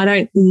 And I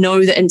don't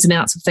know the ins and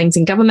outs of things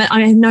in government.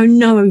 I have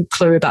no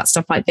clue about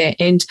stuff like that.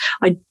 And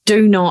I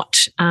do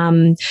not,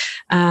 I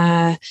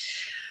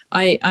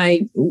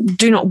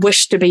do not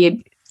wish to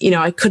be,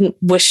 I couldn't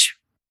wish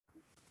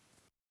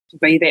to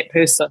be that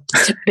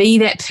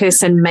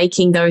person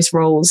making those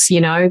rules,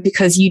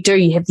 because you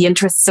have the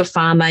interests of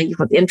pharma, you've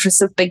got the interests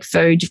of big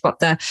food, you've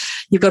got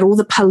all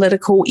the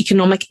political,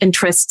 economic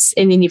interests,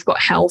 and then you've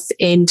got health.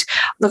 And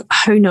look,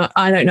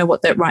 I don't know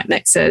what that right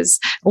mix is.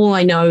 All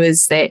I know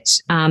is that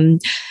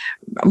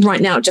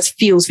right now it just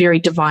feels very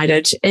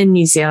divided in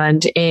New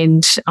Zealand,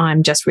 and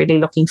I'm just really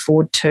looking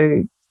forward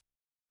to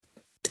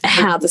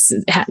how this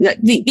is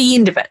the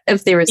end of it,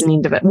 if there is an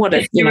end of it. What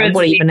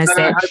even is that?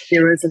 I hope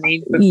there is an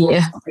end before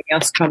something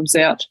else comes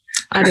out.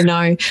 I don't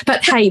know.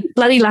 But hey,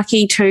 bloody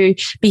lucky to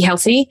be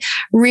healthy,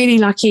 really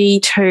lucky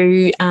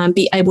to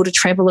be able to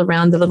travel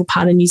around the little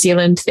part of New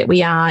Zealand that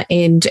we are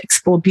and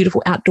explore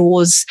beautiful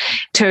outdoors,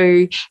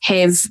 to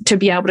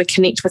be able to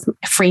connect with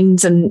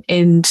friends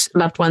and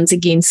loved ones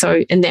again.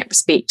 So in that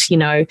respect,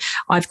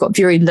 I've got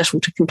very little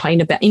to complain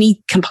about.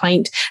 Any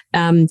complaint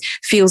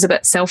feels a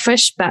bit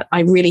selfish, but I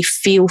really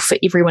feel for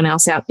everyone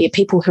else out there,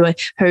 people who are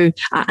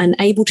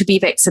unable to be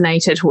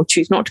vaccinated or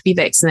choose not to be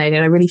vaccinated.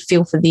 I really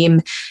feel for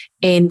them.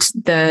 And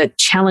the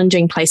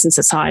challenging place in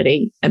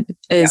society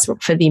is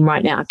for them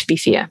right now, to be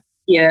fair.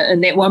 Yeah,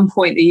 and that one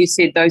point that you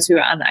said, those who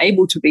are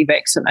unable to be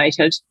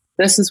vaccinated,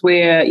 this is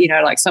where,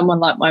 like someone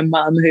like my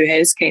mum who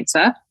has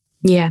cancer,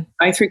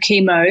 going through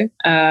chemo,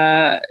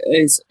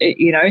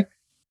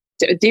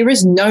 there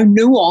is no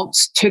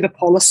nuance to the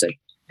policy.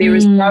 There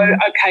is no,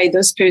 okay,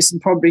 this person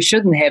probably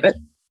shouldn't have it.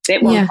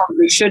 That one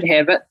probably should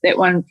have it. That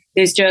one,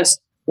 there's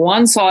just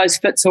one size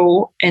fits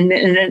all. And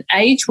in an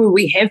age where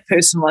we have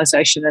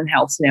personalisation in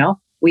health now,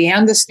 we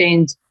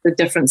understand the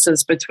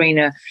differences between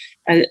a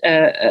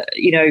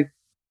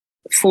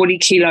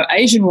 40-kilo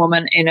Asian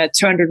woman and a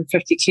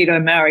 250-kilo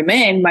Maori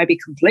man may be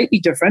completely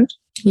different.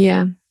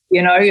 Yeah.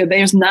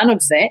 There's none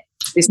of that.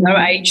 There's no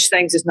age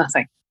things. There's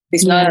nothing.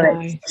 There's none of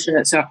that.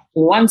 It's a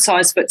one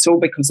size fits all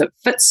because it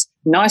fits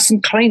nice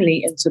and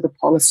cleanly into the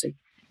policy.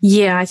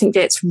 Yeah, I think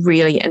that's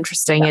really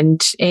interesting.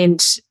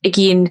 And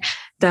again,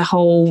 the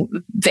whole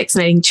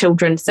vaccinating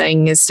children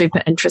thing is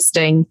super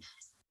interesting.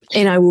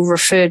 And I will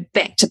refer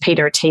back to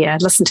Peter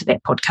Attia. Listen to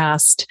that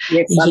podcast.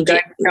 Yes, I'm going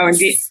to go and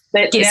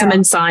get some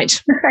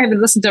insight. I haven't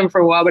listened to him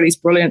for a while, but he's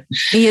brilliant.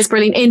 He is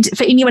brilliant. And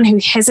for anyone who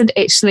hasn't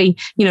actually,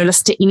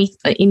 listened to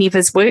any of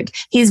his work,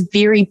 he is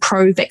very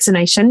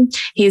pro-vaccination.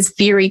 He is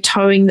very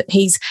towing that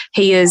he's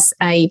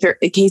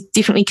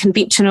definitely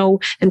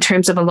conventional in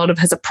terms of a lot of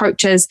his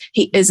approaches.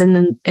 He is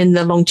in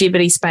the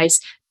longevity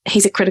space.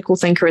 He's a critical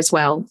thinker as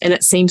well. And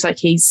it seems like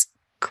he's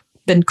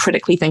been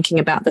critically thinking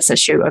about this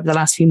issue over the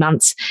last few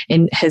months,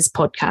 and his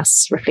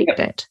podcasts reflect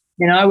that.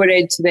 And I would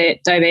add to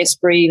that, Dave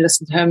Asprey,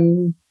 listen to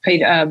him,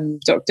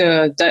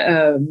 Dr.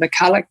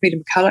 McCulloch, Peter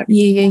McCulloch.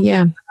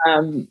 Yeah.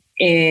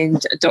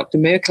 And Dr.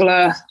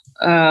 Merkler.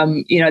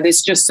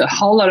 There's just a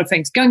whole lot of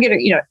things. Go and get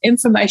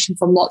information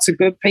from lots of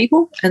good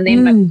people, and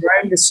then make your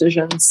own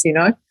decisions,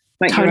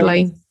 Make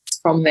totally. Your own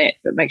from that,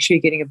 but make sure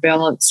you're getting a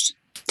balanced.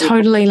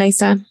 Totally,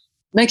 Lisa.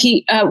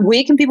 Nikki,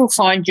 where can people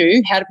find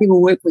you? How do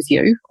people work with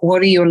you?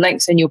 What are your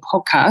links in your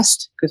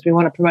podcast? Because we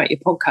want to promote your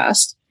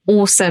podcast.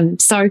 Awesome.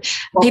 So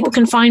people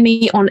can find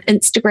me on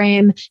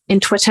Instagram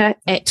and Twitter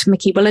at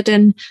Mickey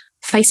Williden,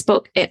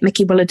 Facebook at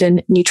Mickey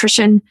Williden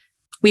Nutrition,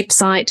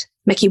 website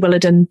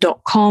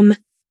mickeywilliden.com,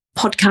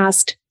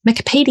 podcast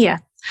Wikipedia.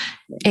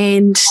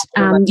 And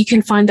you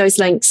can find those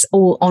links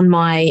all on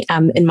my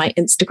in my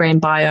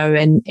Instagram bio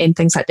and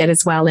things like that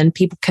as well. And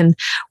people can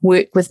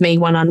work with me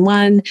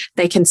one-on-one.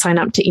 They can sign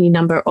up to any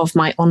number of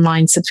my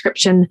online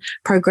subscription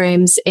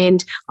programs.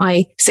 And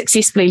I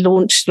successfully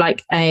launched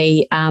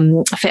a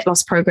fat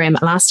loss program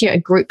last year, a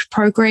group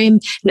program,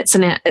 and it's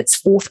in its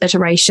fourth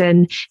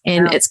iteration,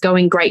 and it's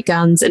going great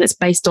guns, and it's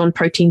based on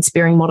protein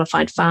sparing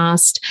modified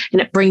fast,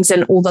 and it brings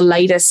in all the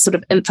latest sort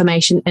of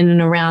information in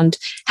and around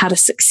how to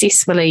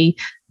successfully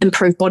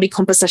improve body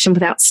composition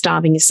without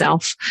starving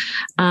yourself.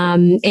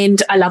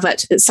 And I love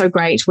it. It's so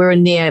great. We're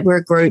in there. We're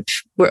a group.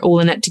 We're all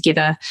in it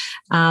together.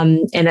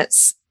 And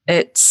it's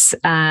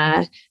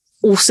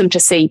awesome to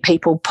see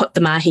people put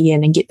the mahi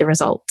in and get the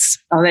results.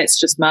 Oh, that's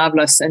just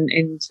marvellous. And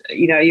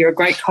you're a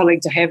great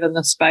colleague to have in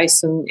this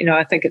space. And,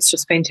 I think it's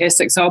just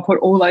fantastic. So I'll put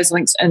all those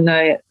links in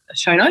the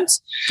show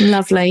notes.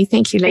 Lovely.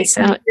 Thank you,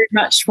 Lisa. Thank you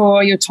very much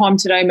for your time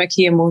today,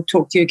 Mickey, and we'll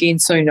talk to you again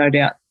soon, no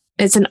doubt.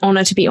 It's an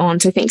honour to be on,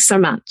 so thanks so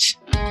much.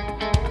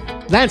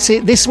 That's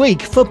it this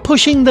week for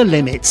Pushing the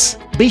Limits.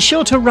 Be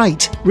sure to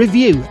rate,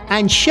 review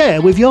and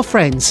share with your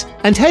friends.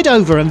 And head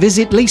over and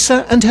visit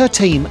Lisa and her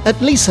team at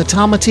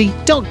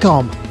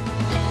lisatamati.com.